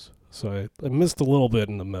times, so I missed a little bit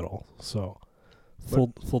in the middle. So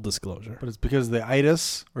full disclosure. But it's because of the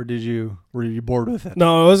itis, or were you bored with it?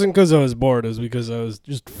 No, it wasn't because I was bored. It was because I was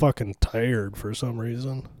just fucking tired for some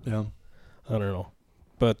reason. Yeah. I don't know.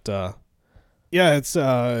 But yeah, it's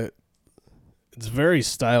very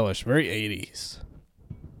stylish, very 80s.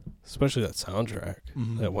 Especially that soundtrack.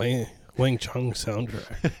 Mm-hmm. That Wang Chung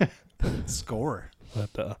soundtrack. Score.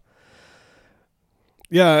 But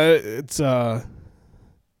yeah, it's like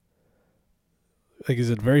I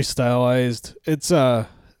said, very stylized. It's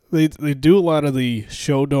they do a lot of the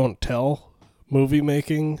show don't tell movie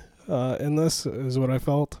making in this, is what I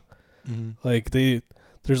felt. Mm-hmm. Like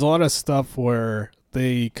there's a lot of stuff where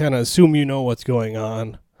they kind of assume you know what's going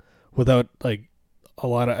on without like a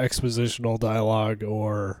lot of expositional dialogue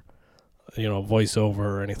or voiceover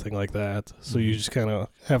or anything like that. So you just kind of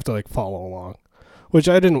have to like follow along, which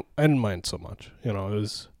I didn't mind so much. It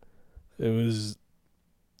was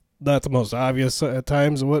not the most obvious at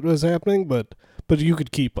times what was happening, but you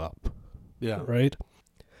could keep up. Yeah. Right?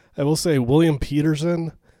 I will say William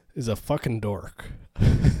Peterson is a fucking dork.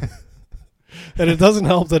 And it doesn't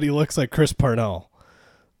help that he looks like Chris Parnell.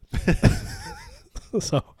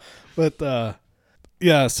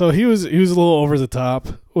 Yeah, so he was a little over the top,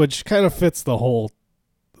 which kind of fits the whole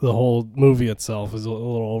movie itself is a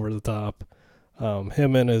little over the top.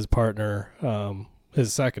 Him and his partner,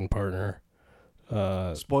 his second partner.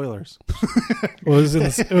 Spoilers. It was in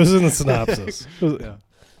the synopsis. It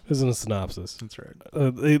was in the synopsis. That's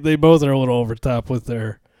right. They both are a little over the top with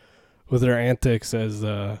their antics as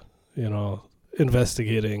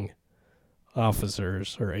investigating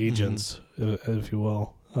officers or agents, if you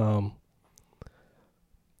will.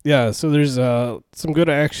 Yeah, so there's some good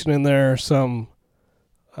action in there, some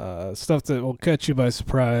stuff that will catch you by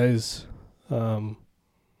surprise.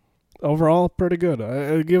 Overall, pretty good.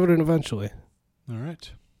 I give it an eventually. All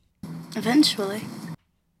right. Eventually.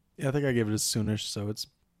 Yeah, I think I gave it a soonish, so it's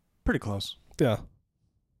pretty close. Yeah.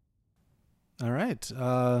 All right.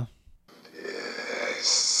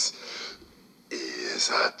 This is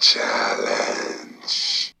a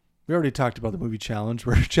challenge. We already talked about the movie challenge.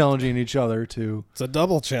 We're challenging each other to. It's a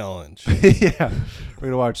double challenge. Yeah, we're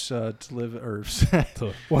gonna watch To Live or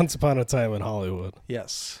Once Upon a Time in Hollywood.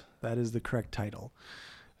 Yes, that is the correct title.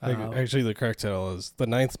 Actually, the correct title is the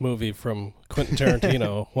 9th movie from Quentin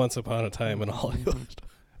Tarantino, Once Upon a Time in Hollywood. ...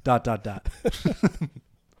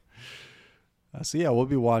 So yeah, we'll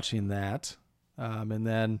be watching that, and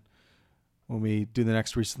then when we do the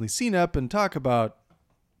next recently seen up and talk about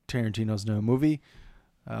Tarantino's new movie,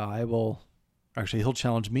 he'll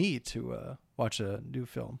challenge me to watch a new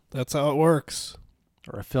film. That's how it works.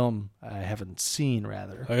 Or a film I haven't seen,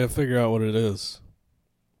 rather. I gotta figure out what it is.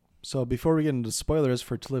 So before we get into spoilers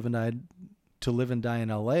for To Live and Die in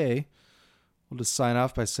LA, we'll just sign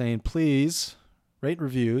off by saying, please rate,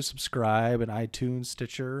 review, subscribe in iTunes,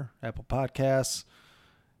 Stitcher, Apple Podcasts,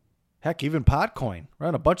 heck, even Podcoin. We're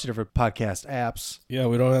on a bunch of different podcast apps. Yeah,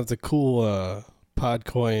 we don't have the cool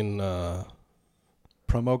Podcoin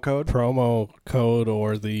promo code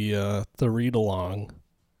or the read along.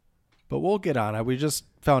 But we'll get on it. We just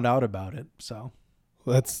found out about it, so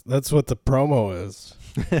that's what the promo is.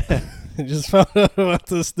 I just found out about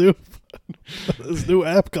this new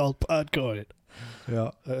app called Podcoin.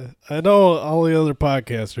 Yeah, I know all the other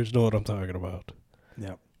podcasters know what I'm talking about.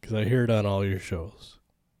 Yeah, because I hear it on all your shows.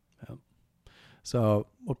 Yep. So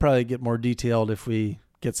we'll probably get more detailed if we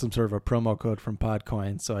get some sort of a promo code from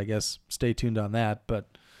Podcoin. So I guess stay tuned on that.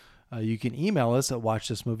 But you can email us at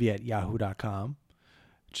watchthismovie@yahoo.com.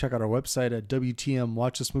 Check out our website at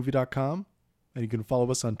WTMWatchThisMovie.com. And you can follow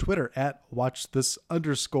us on Twitter at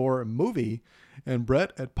 @WatchThis_movie and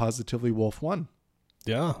Brett at PositivelyWolf1.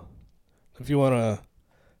 Yeah. If you want to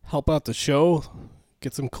help out the show,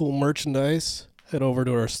 get some cool merchandise, head over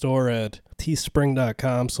to our store at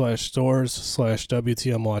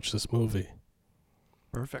teespring.com/stores/WTMWatchThisMovie.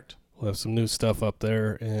 Perfect. We'll have some new stuff up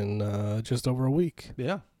there in just over a week.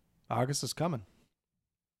 Yeah. August is coming.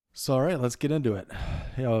 So, all right, let's get into it.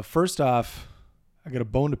 First off, I got a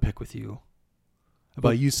bone to pick with you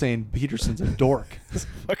about you saying Peterson's a dork. He's a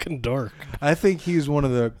fucking dork. I think he's one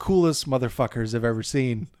of the coolest motherfuckers I've ever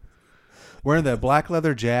seen. Wearing that black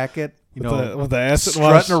leather jacket, with the acid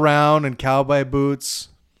strutting around in cowboy boots.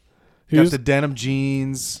 Got the denim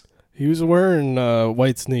jeans. He was wearing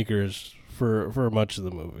white sneakers for much of the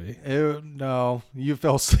movie. No, you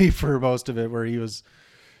fell asleep for most of it. Where he was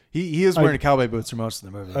wearing cowboy boots for most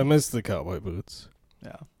of the movie. I missed the cowboy boots.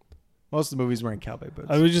 Yeah, Most of the movies wearing cowboy boots.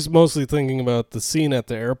 I was just mostly thinking about the scene at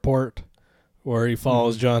the airport where he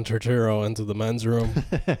follows John Turturro into the men's room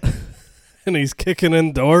and he's kicking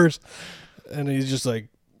in doors and he's just like,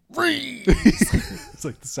 freeze! It's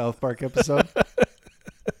like the South Park episode.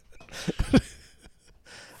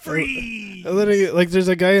 Free. And then there's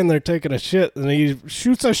a guy in there taking a shit and he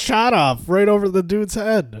shoots a shot off right over the dude's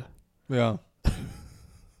head. Yeah.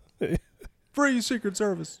 Free Secret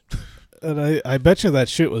Service. And I bet you that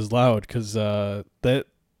shit was loud because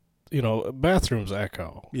bathrooms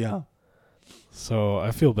echo. Yeah. So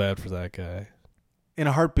I feel bad for that guy. In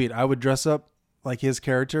a heartbeat, I would dress up like his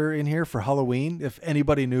character in here for Halloween if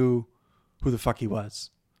anybody knew who the fuck he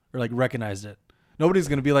was or like recognized it. Nobody's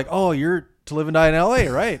going to be like, oh, you're To Live and Die in L.A.,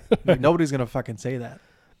 right? Like, nobody's going to fucking say that.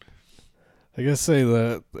 I guess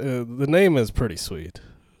the name is pretty sweet.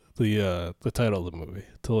 The title of the movie,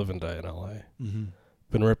 To Live and Die in L.A. Mm-hmm.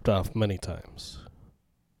 Been ripped off many times.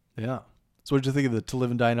 Yeah. So what did you think of the To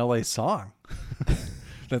Live and Die in L.A. song?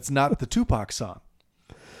 That's not the Tupac song.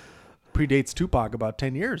 Predates Tupac about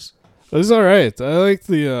 10 years. It was all right. I like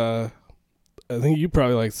I think you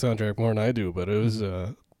probably like the soundtrack more than I do, but it was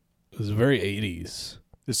very 80s.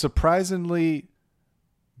 It's surprisingly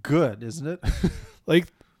good, isn't it? Like,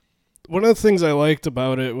 one of the things I liked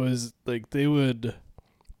about it was like they would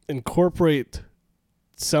incorporate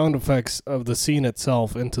sound effects of the scene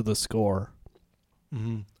itself into the score.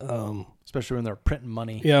 Mm-hmm. Especially when they're printing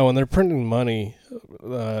money. Yeah, when they're printing money,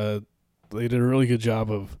 they did a really good job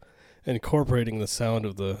of incorporating the sound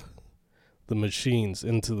of the machines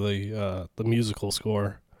into the musical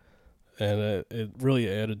score, and it really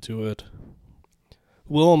added to it.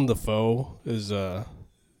 Willem Dafoe is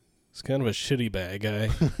kind of a shitty bad guy.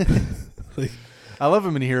 Like, I love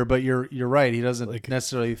him in here, but you're right. He doesn't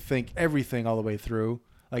necessarily think everything all the way through.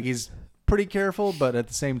 Like, he's pretty careful, but at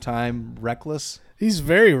the same time reckless. He's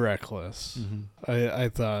very reckless. Mm-hmm. I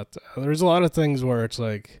thought there's a lot of things where it's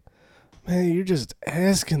like, man, you're just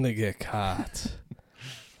asking to get caught.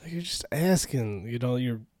 Like, you're just asking.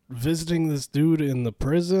 You're visiting this dude in the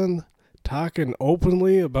prison, talking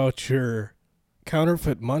openly about your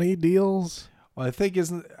counterfeit money deals. Well, I think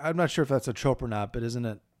I'm not sure if that's a trope or not, but isn't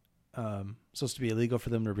it supposed to be illegal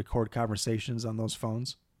for them to record conversations on those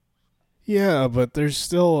phones? Yeah, but there's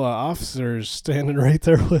still officers standing right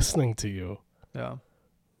there listening to you. Yeah.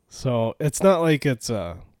 So it's not like he's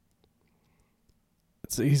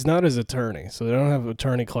not his attorney, so they don't have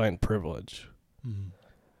attorney-client privilege. Mm-hmm.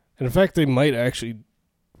 And in fact, they might actually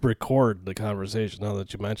record the conversation now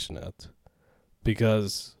that you mention it,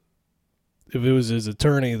 because if it was his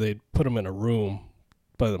attorney, they'd put him in a room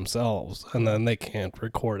by themselves, and then they can't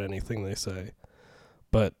record anything they say.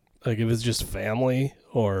 But like if it's just family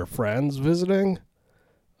or friends visiting,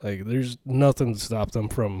 like there's nothing to stop them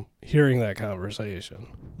from hearing that conversation.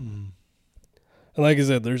 Mm-hmm. And like I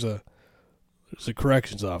said, there's a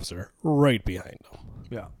corrections officer right behind him.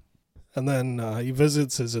 Yeah. And then he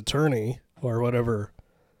visits his attorney or whatever.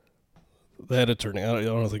 That attorney, I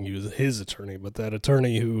don't think he was his attorney, but that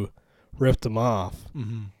attorney who ripped him off.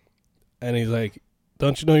 Mm-hmm. And he's like,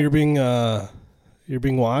 "Don't you know you're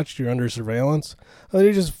being watched? You're under surveillance." And then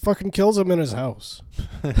he just fucking kills him in his house.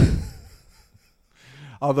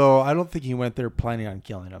 Although I don't think he went there planning on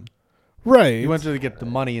killing him. Right. He went there to get the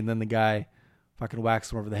money, and then the guy fucking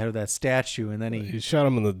whacks him over the head with that statue, and then he shot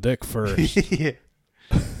him in the dick first. Yeah.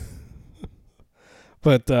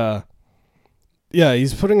 But yeah,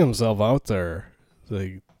 he's putting himself out there.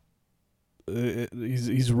 Like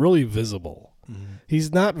he's really visible. Mm-hmm.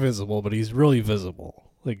 He's not visible, but he's really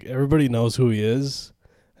visible. Like everybody knows who he is,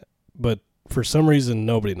 but for some reason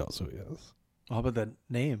nobody knows who he is. How about that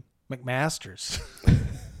name, McMasters?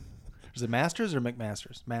 Is it Masters or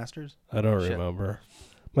McMasters? Masters? I don't remember.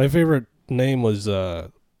 My favorite name was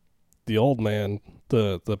the old man,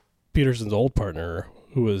 the Peterson's old partner,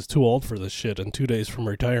 who was too old for this shit and 2 days from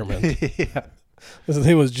retirement. Yeah. His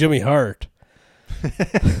name was Jimmy Hart.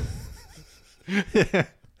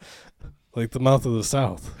 Like the mouth of the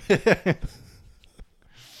South.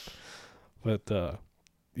 But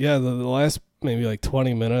yeah, the last maybe like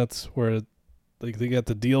 20 minutes where like they got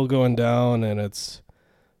the deal going down, and it's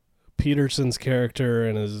Peterson's character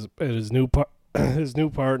and his new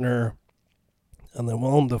partner, and then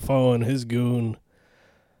Willem Dafoe and his goon,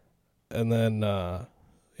 and then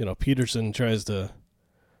Peterson tries to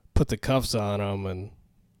put the cuffs on him, and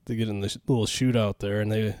they get in this little shootout there,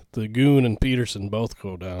 and the goon and Peterson both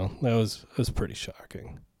go down. That was pretty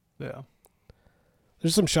shocking. Yeah.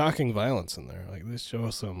 There's some shocking violence in there. Like, they show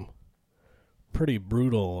some pretty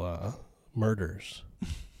brutal murders.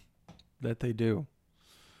 That they do.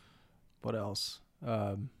 What else?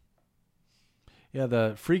 Yeah,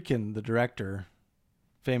 the Friedkin, the director,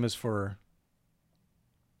 famous for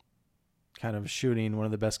kind of shooting one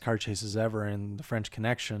of the best car chases ever in The French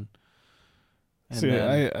Connection. And See,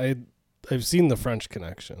 then, I've seen The French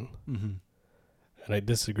Connection, Mhm. and I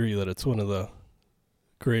disagree that it's one of the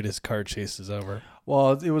greatest car chases ever.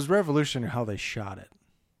 Well, it was revolutionary how they shot it.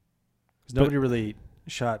 'Cause nobody really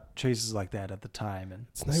shot chases like that at the time in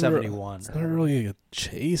It's not 71. It's not really a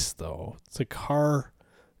chase, though. It's a car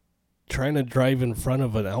trying to drive in front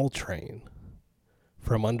of an L train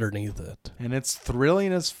from underneath it. And it's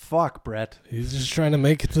thrilling as fuck, Brett. He's just trying to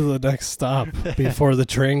make it to the next stop before the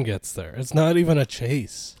train gets there. It's not even a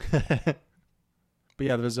chase. But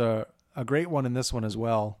yeah, there's a great one in this one as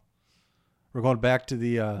well. We're going back to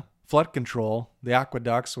the flood control, the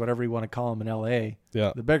aqueducts, whatever you want to call them in L.A.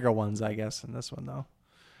 Yeah. The bigger ones, I guess, in this one, though.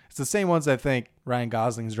 It's the same ones I think Ryan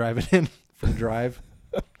Gosling's driving in from Drive.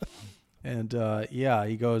 And, yeah,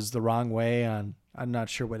 he goes the wrong way on, I'm not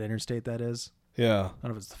sure what interstate that is. Yeah. I don't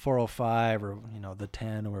know if it's the 405 or, the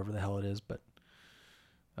 10 or wherever the hell it is. But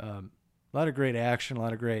a lot of great action, a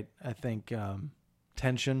lot of great, I think,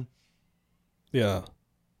 tension. Yeah.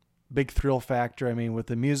 Big thrill factor. I mean, with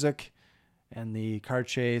the music and the car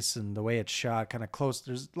chase and the way it's shot, kind of close.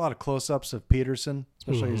 There's a lot of close-ups of Peterson,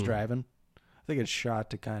 especially when he's driving. I think it's shot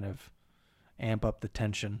to kind of amp up the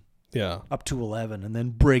tension. Yeah. Up to 11 and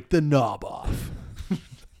then break the knob off.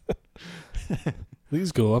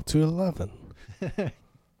 Please go up to 11.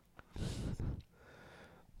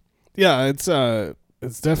 Yeah, it's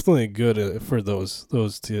definitely good for those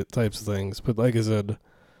types of things. But like I said,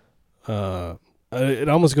 it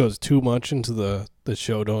almost goes too much into the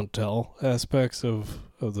show don't tell aspects of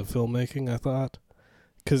the filmmaking, I thought,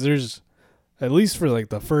 because there's, at least for like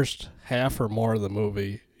the first half or more of the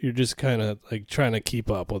movie, you're just kind of like trying to keep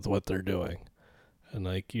up with what they're doing, and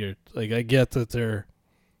like you're like, I get that they're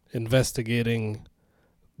investigating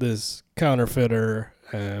this counterfeiter,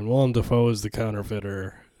 and Willem Dafoe is the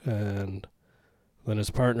counterfeiter, and then his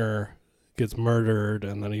partner gets murdered,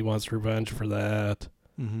 and then he wants revenge for that.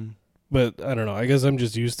 Mm-hmm. But I don't know. I guess I'm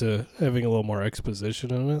just used to having a little more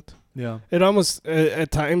exposition in it. Yeah. It almost,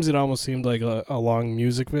 at times, it almost seemed like a long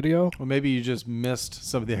music video. Well, maybe you just missed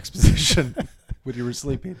some of the exposition when you were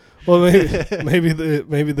sleeping. Well, maybe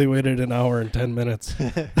they waited an hour and 10 minutes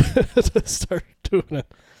to start doing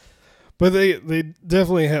it. But they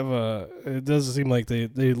definitely have it does seem like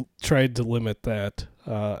they tried to limit that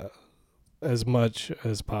as much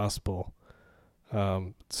as possible,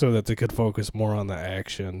 so that they could focus more on the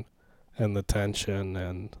action and the tension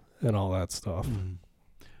and all that stuff. Mm.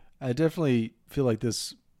 I definitely feel like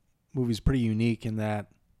this movie's pretty unique in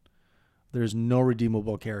that there's no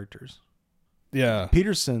redeemable characters. Yeah.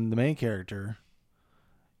 Peterson, the main character,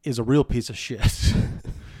 is a real piece of shit.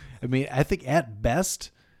 I mean, I think at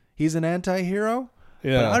best he's an anti-hero.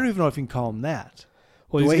 Yeah. But I don't even know if you can call him that.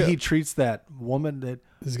 Well, the way he treats that woman, that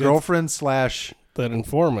girlfriend slash that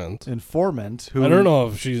informant who, I don't know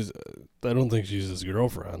if I don't think she's his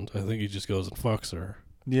girlfriend. I think he just goes and fucks her.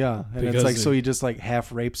 Yeah. And Because it's like, so he just like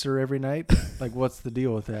half rapes her every night. Like, what's the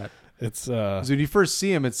deal with that? It's, 'cause when you first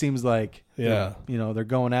see him, it seems like, yeah, they're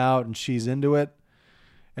going out and she's into it.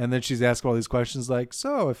 And then she's asking all these questions like,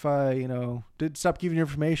 so if I, did stop giving you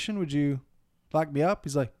information, would you lock me up?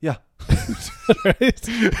 He's like, yeah. right?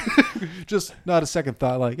 Just not a second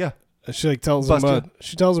thought. Like, yeah. She like tells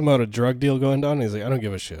him about a drug deal going down. And he's like, I don't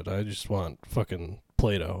give a shit. I just want fucking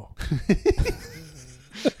Play-Doh.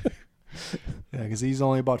 Yeah, because he's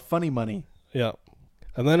only about funny money. Yeah.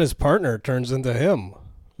 And then his partner turns into him.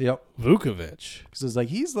 Yep. Vukovic. Because it's like,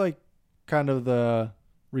 he's like kind of the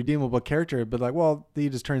redeemable character, but like, well, he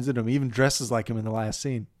just turns into him. He even dresses like him in the last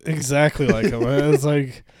scene. Exactly like him. It's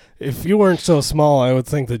like, if you weren't so small, I would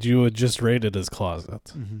think that you would just raided his closet.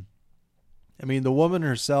 Mm-hmm. I mean, the woman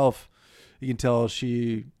herself, you can tell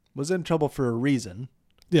she was in trouble for a reason.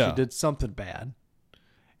 Yeah. She did something bad.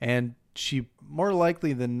 And she, more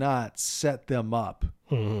likely than not, set them up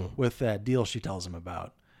with that deal she tells him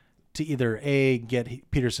about to either A,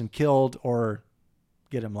 get Peterson killed or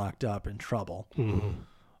get him locked up in trouble. Mm-hmm.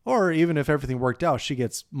 Or even if everything worked out, she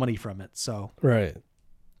gets money from it. So right.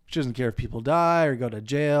 She doesn't care if people die or go to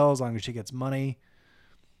jail as long as she gets money.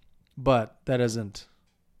 But that doesn't,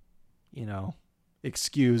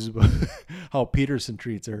 excuse how Peterson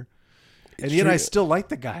treats her. And yet I still like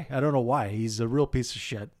the guy. I don't know why. He's a real piece of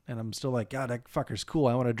shit. And I'm still like, God, that fucker's cool.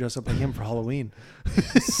 I want to dress up like him for Halloween.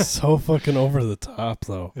 So fucking over the top,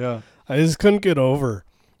 though. Yeah. I just couldn't get over,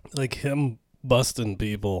 like, him busting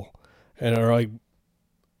people. And are like,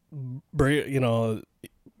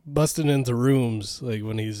 busting into rooms, like,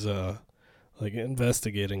 when he's, like,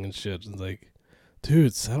 investigating and shit. And, like,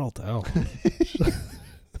 Dude, settle down.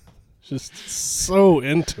 Just so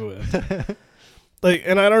into it. Like,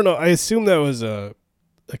 and I don't know. I assume that was a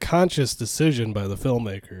conscious decision by the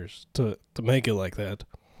filmmakers to make it like that,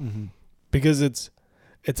 because it's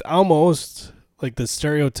almost like the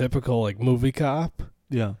stereotypical like movie cop.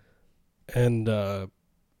 Yeah. And I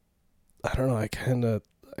don't know. I kind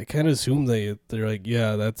of assume they're like,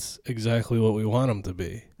 yeah, that's exactly what we want them to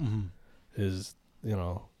be. Is, you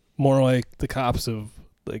know, more like the cops of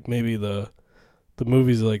like maybe the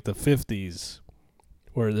movies of like the 50s,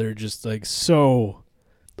 where they're just like so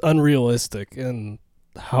unrealistic and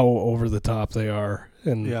how over the top they are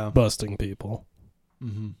and busting people.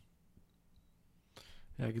 Yeah,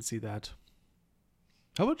 I can see that.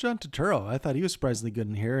 How about John Turturro? I thought he was surprisingly good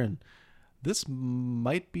in here, and this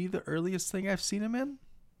might be the earliest thing I've seen him in. I'm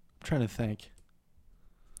trying to think.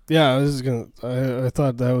 Yeah, I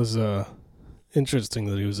thought that was interesting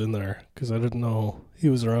that he was in there, because I didn't know he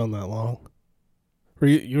was around that long.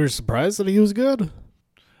 You were surprised that he was good?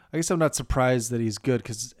 I guess I'm not surprised that he's good,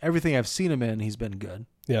 because everything I've seen him in, he's been good.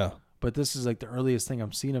 Yeah. But this is like the earliest thing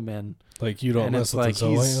I've seen him in. Like, you don't mess with the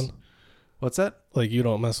Zohan? What's that? Like, you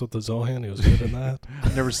don't mess with the Zohan? He was good in that?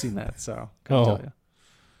 I've never seen that, so can't tell you.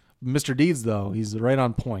 Mr. Deeds, though, he's right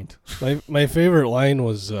on point. My favorite line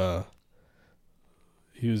was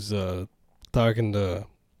he was talking to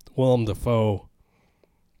Willem Dafoe,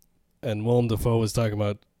 and Willem Dafoe was talking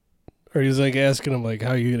about, or he was like asking him like, how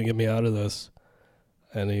are you gonna get me out of this?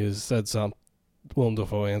 And he said something. Willem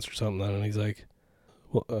Dafoe answered something, and he's like,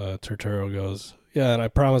 Turturro goes, yeah, and I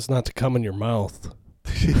promise not to come in your mouth.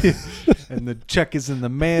 And the check is in the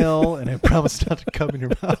mail, and I promise not to come in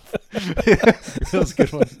your mouth. That was a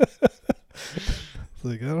good one.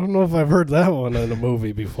 Like, I don't know if I've heard that one in a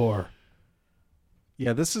movie before.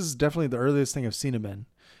 Yeah, this is definitely the earliest thing I've seen him in.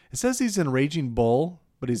 It says he's in Raging Bull,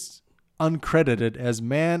 but he's uncredited as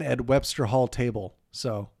man at Webster Hall table.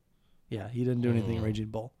 So, yeah, he didn't do anything in Raging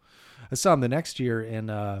Bull. I saw him the next year in,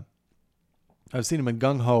 I've seen him in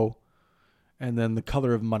Gung Ho, and then The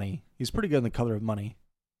Color of Money. He's pretty good in The Color of Money.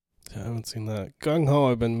 Yeah, I haven't seen that. Gung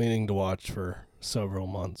Ho I've been meaning to watch for several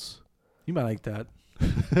months. You might like that.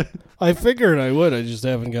 I figured I would. I just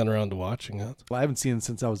haven't gotten around to watching it. Well, I haven't seen it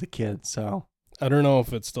since I was a kid, so. I don't know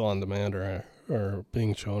if it's still on demand or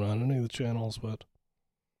being shown on any of the channels, but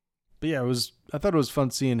yeah, I thought it was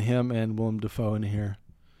fun seeing him and Willem Dafoe in here,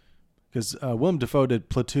 because Willem Dafoe did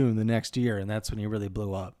Platoon the next year, and that's when he really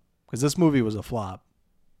blew up, because this movie was a flop.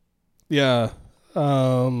 Yeah,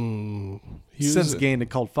 He's since gained a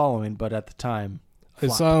cult following, but at the time,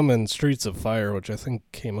 flopped. I saw him in Streets of Fire, which I think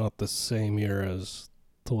came out the same year as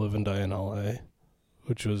To Live and Die in L.A.,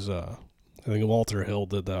 which was I think Walter Hill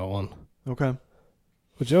did that one. Okay.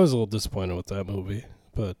 Which I was a little disappointed with that movie,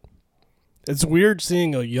 but it's weird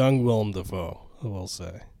seeing a young Willem Dafoe, I will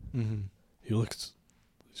say. He looks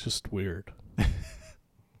just weird.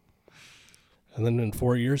 And then in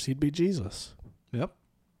 4 years, he'd be Jesus. Yep,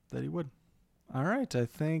 that he would. All right, I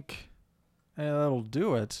think that'll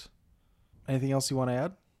do it. Anything else you want to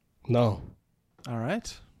add? No. All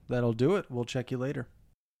right, that'll do it. We'll check you later.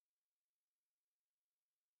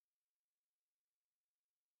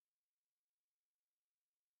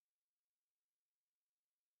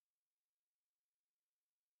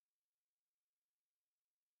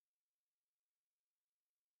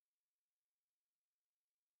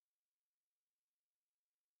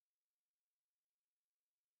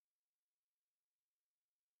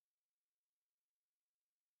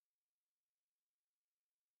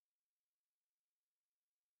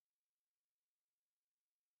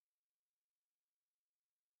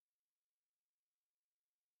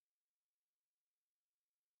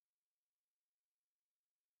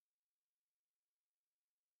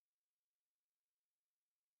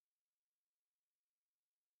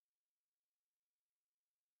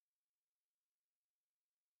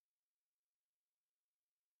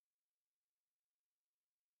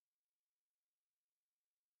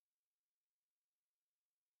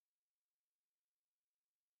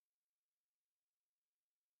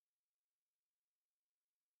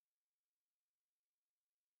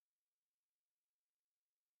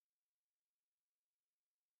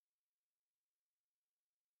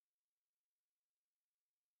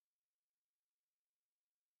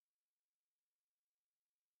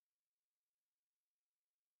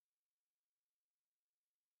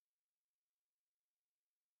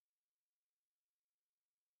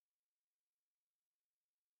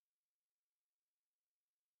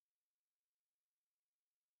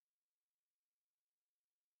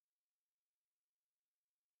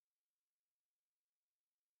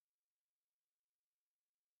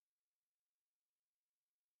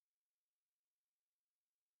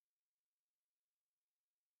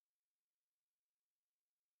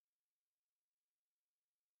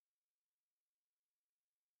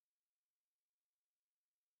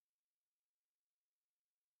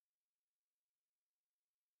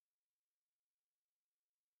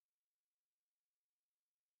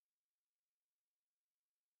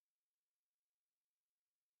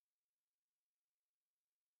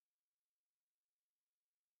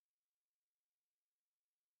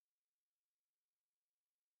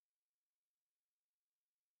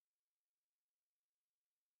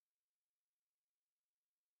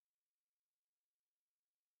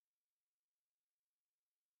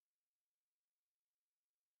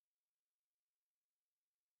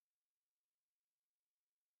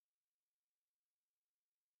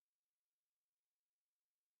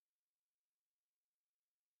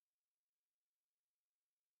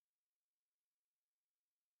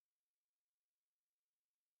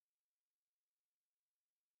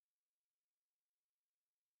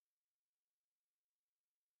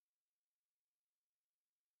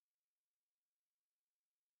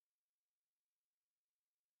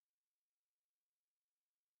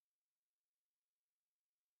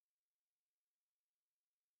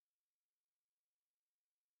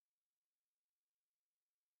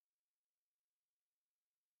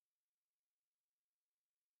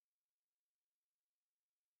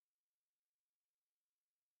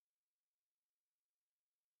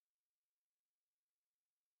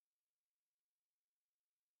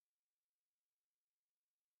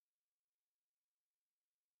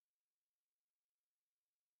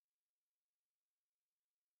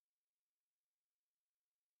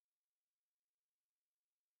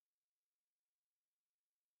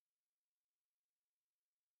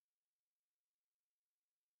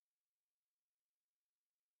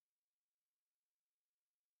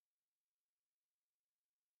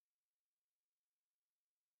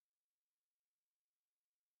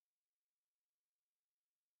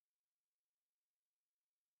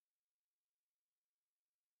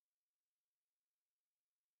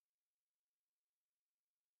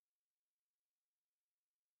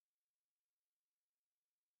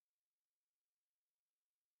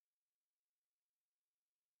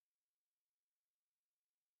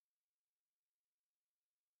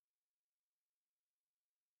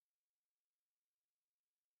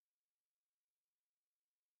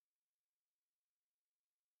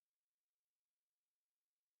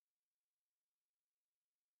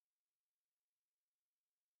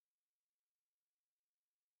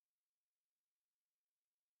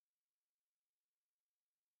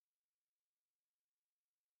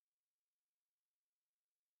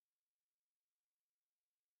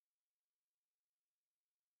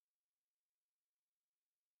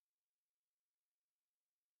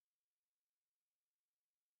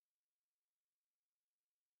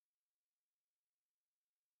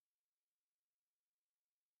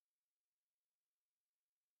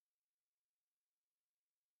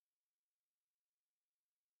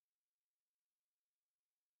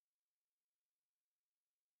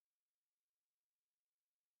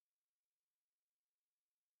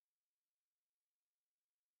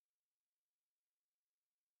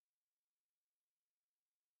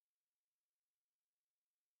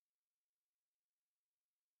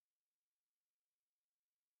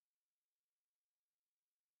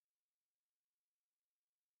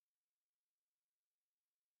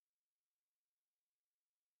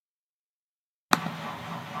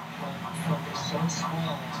 Guess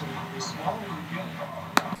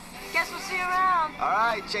we'll see you around. All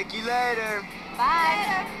right, check you later.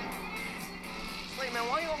 Bye. Wait, man,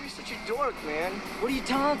 why are you always such a dork, man? What are you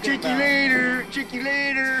talking Check about? you later. Check you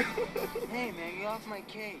later. Hey, man, get off my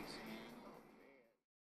case.